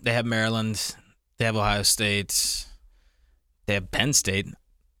Michigan. They have Maryland. They have Ohio State. They have Penn State.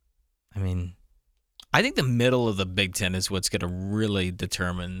 I mean, I think the middle of the Big Ten is what's going to really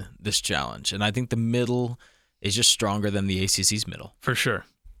determine this challenge, and I think the middle is just stronger than the ACC's middle. For sure.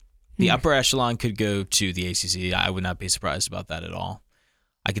 The upper echelon could go to the ACC. I would not be surprised about that at all.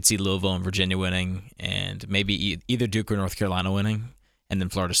 I could see Louisville and Virginia winning, and maybe either Duke or North Carolina winning, and then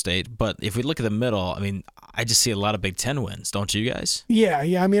Florida State. But if we look at the middle, I mean, I just see a lot of Big Ten wins, don't you guys? Yeah.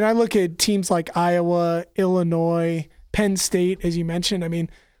 I mean, I look at teams like Iowa, Illinois, Penn State, as you mentioned. I mean,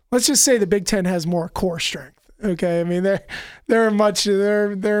 let's just say the Big Ten has more core strength. Okay, I mean they're much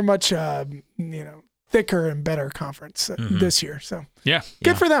thicker and better conference this year. So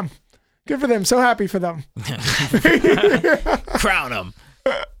good for them. Good for them. So happy for them. Crown them.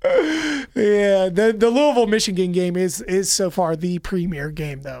 Yeah, the Louisville Michigan game is so far the premier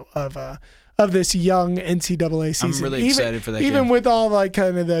game though of this young NCAA season. I'm really excited for that even game. with all like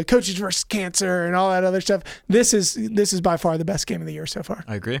kind of the coaches versus cancer and all that other stuff. This is by far the best game of the year so far.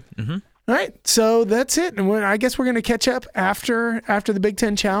 I agree. Mm-hmm. All right, so that's it, and I guess we're going to catch up after the Big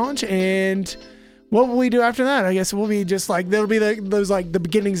Ten Challenge, and what will we do after that? I guess we'll be just like there'll be those like the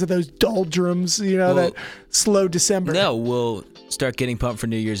beginnings of those doldrums, that slow December. No, we'll start getting pumped for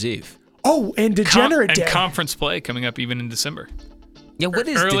New Year's Eve. Oh, and Degenerate Day. And conference play coming up even in December. Yeah, what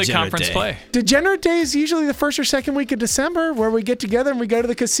is early Degenerate conference Day? play? Degenerate Day is usually the first or second week of December, where we get together and we go to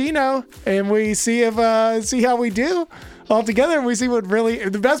the casino and we see how we do all together, and we see what really.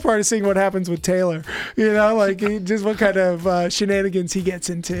 The best part is seeing what happens with Taylor. Just what kind of shenanigans he gets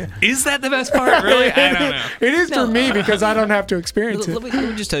into. Is that the best part? Really? I don't know. It is for me because I don't have to experience it. Let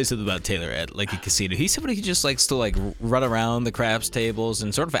me just tell you something about Taylor at like a casino. He's somebody who just likes to like run around the craps tables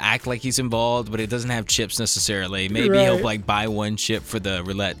and sort of act like he's involved, but he doesn't have chips necessarily. Maybe he'll like buy one chip for the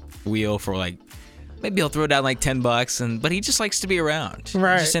roulette wheel for like. Maybe he'll throw down like $10, but he just likes to be around.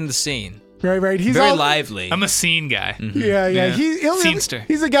 Right. Just in the scene. Right. He's very lively. I'm a scene guy. Mm-hmm. Yeah. Scenester.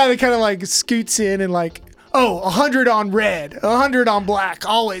 He's the guy that kind of like scoots in and like, 100 on red, 100 on black,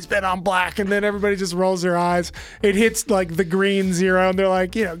 always been on black, and then everybody just rolls their eyes. It hits like the green 0, and they're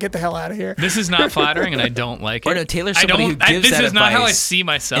like, get the hell out of here. This is not flattering, and I don't like it. Or no, Taylor's somebody who gives this that is not advice, how I see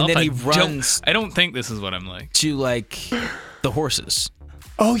myself. and then he runs. I don't think this is what I'm like. To like the horses.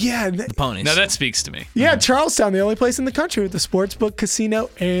 Oh, yeah. The ponies. No, that speaks to me. Yeah, Charlestown, the only place in the country with a sports book, casino,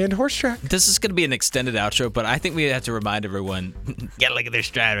 and horse track. This is going to be an extended outro, but I think we have to remind everyone, get a look at their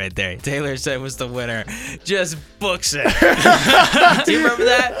stride right there. Taylor said was the winner. Just books it. Do you remember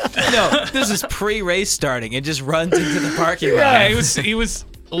that? No, this is pre-race starting. It just runs into the parking lot. Yeah, he was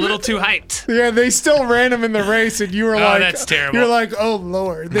a little too hyped. Yeah, they still ran him in the race, and you were like, that's terrible. You're like, oh,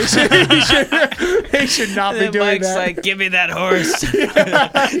 Lord. They should not be doing Mike's that. like, give me that horse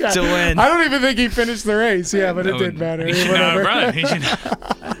to win. I don't even think he finished the race. Yeah, but it didn't matter. He should not have run. He should.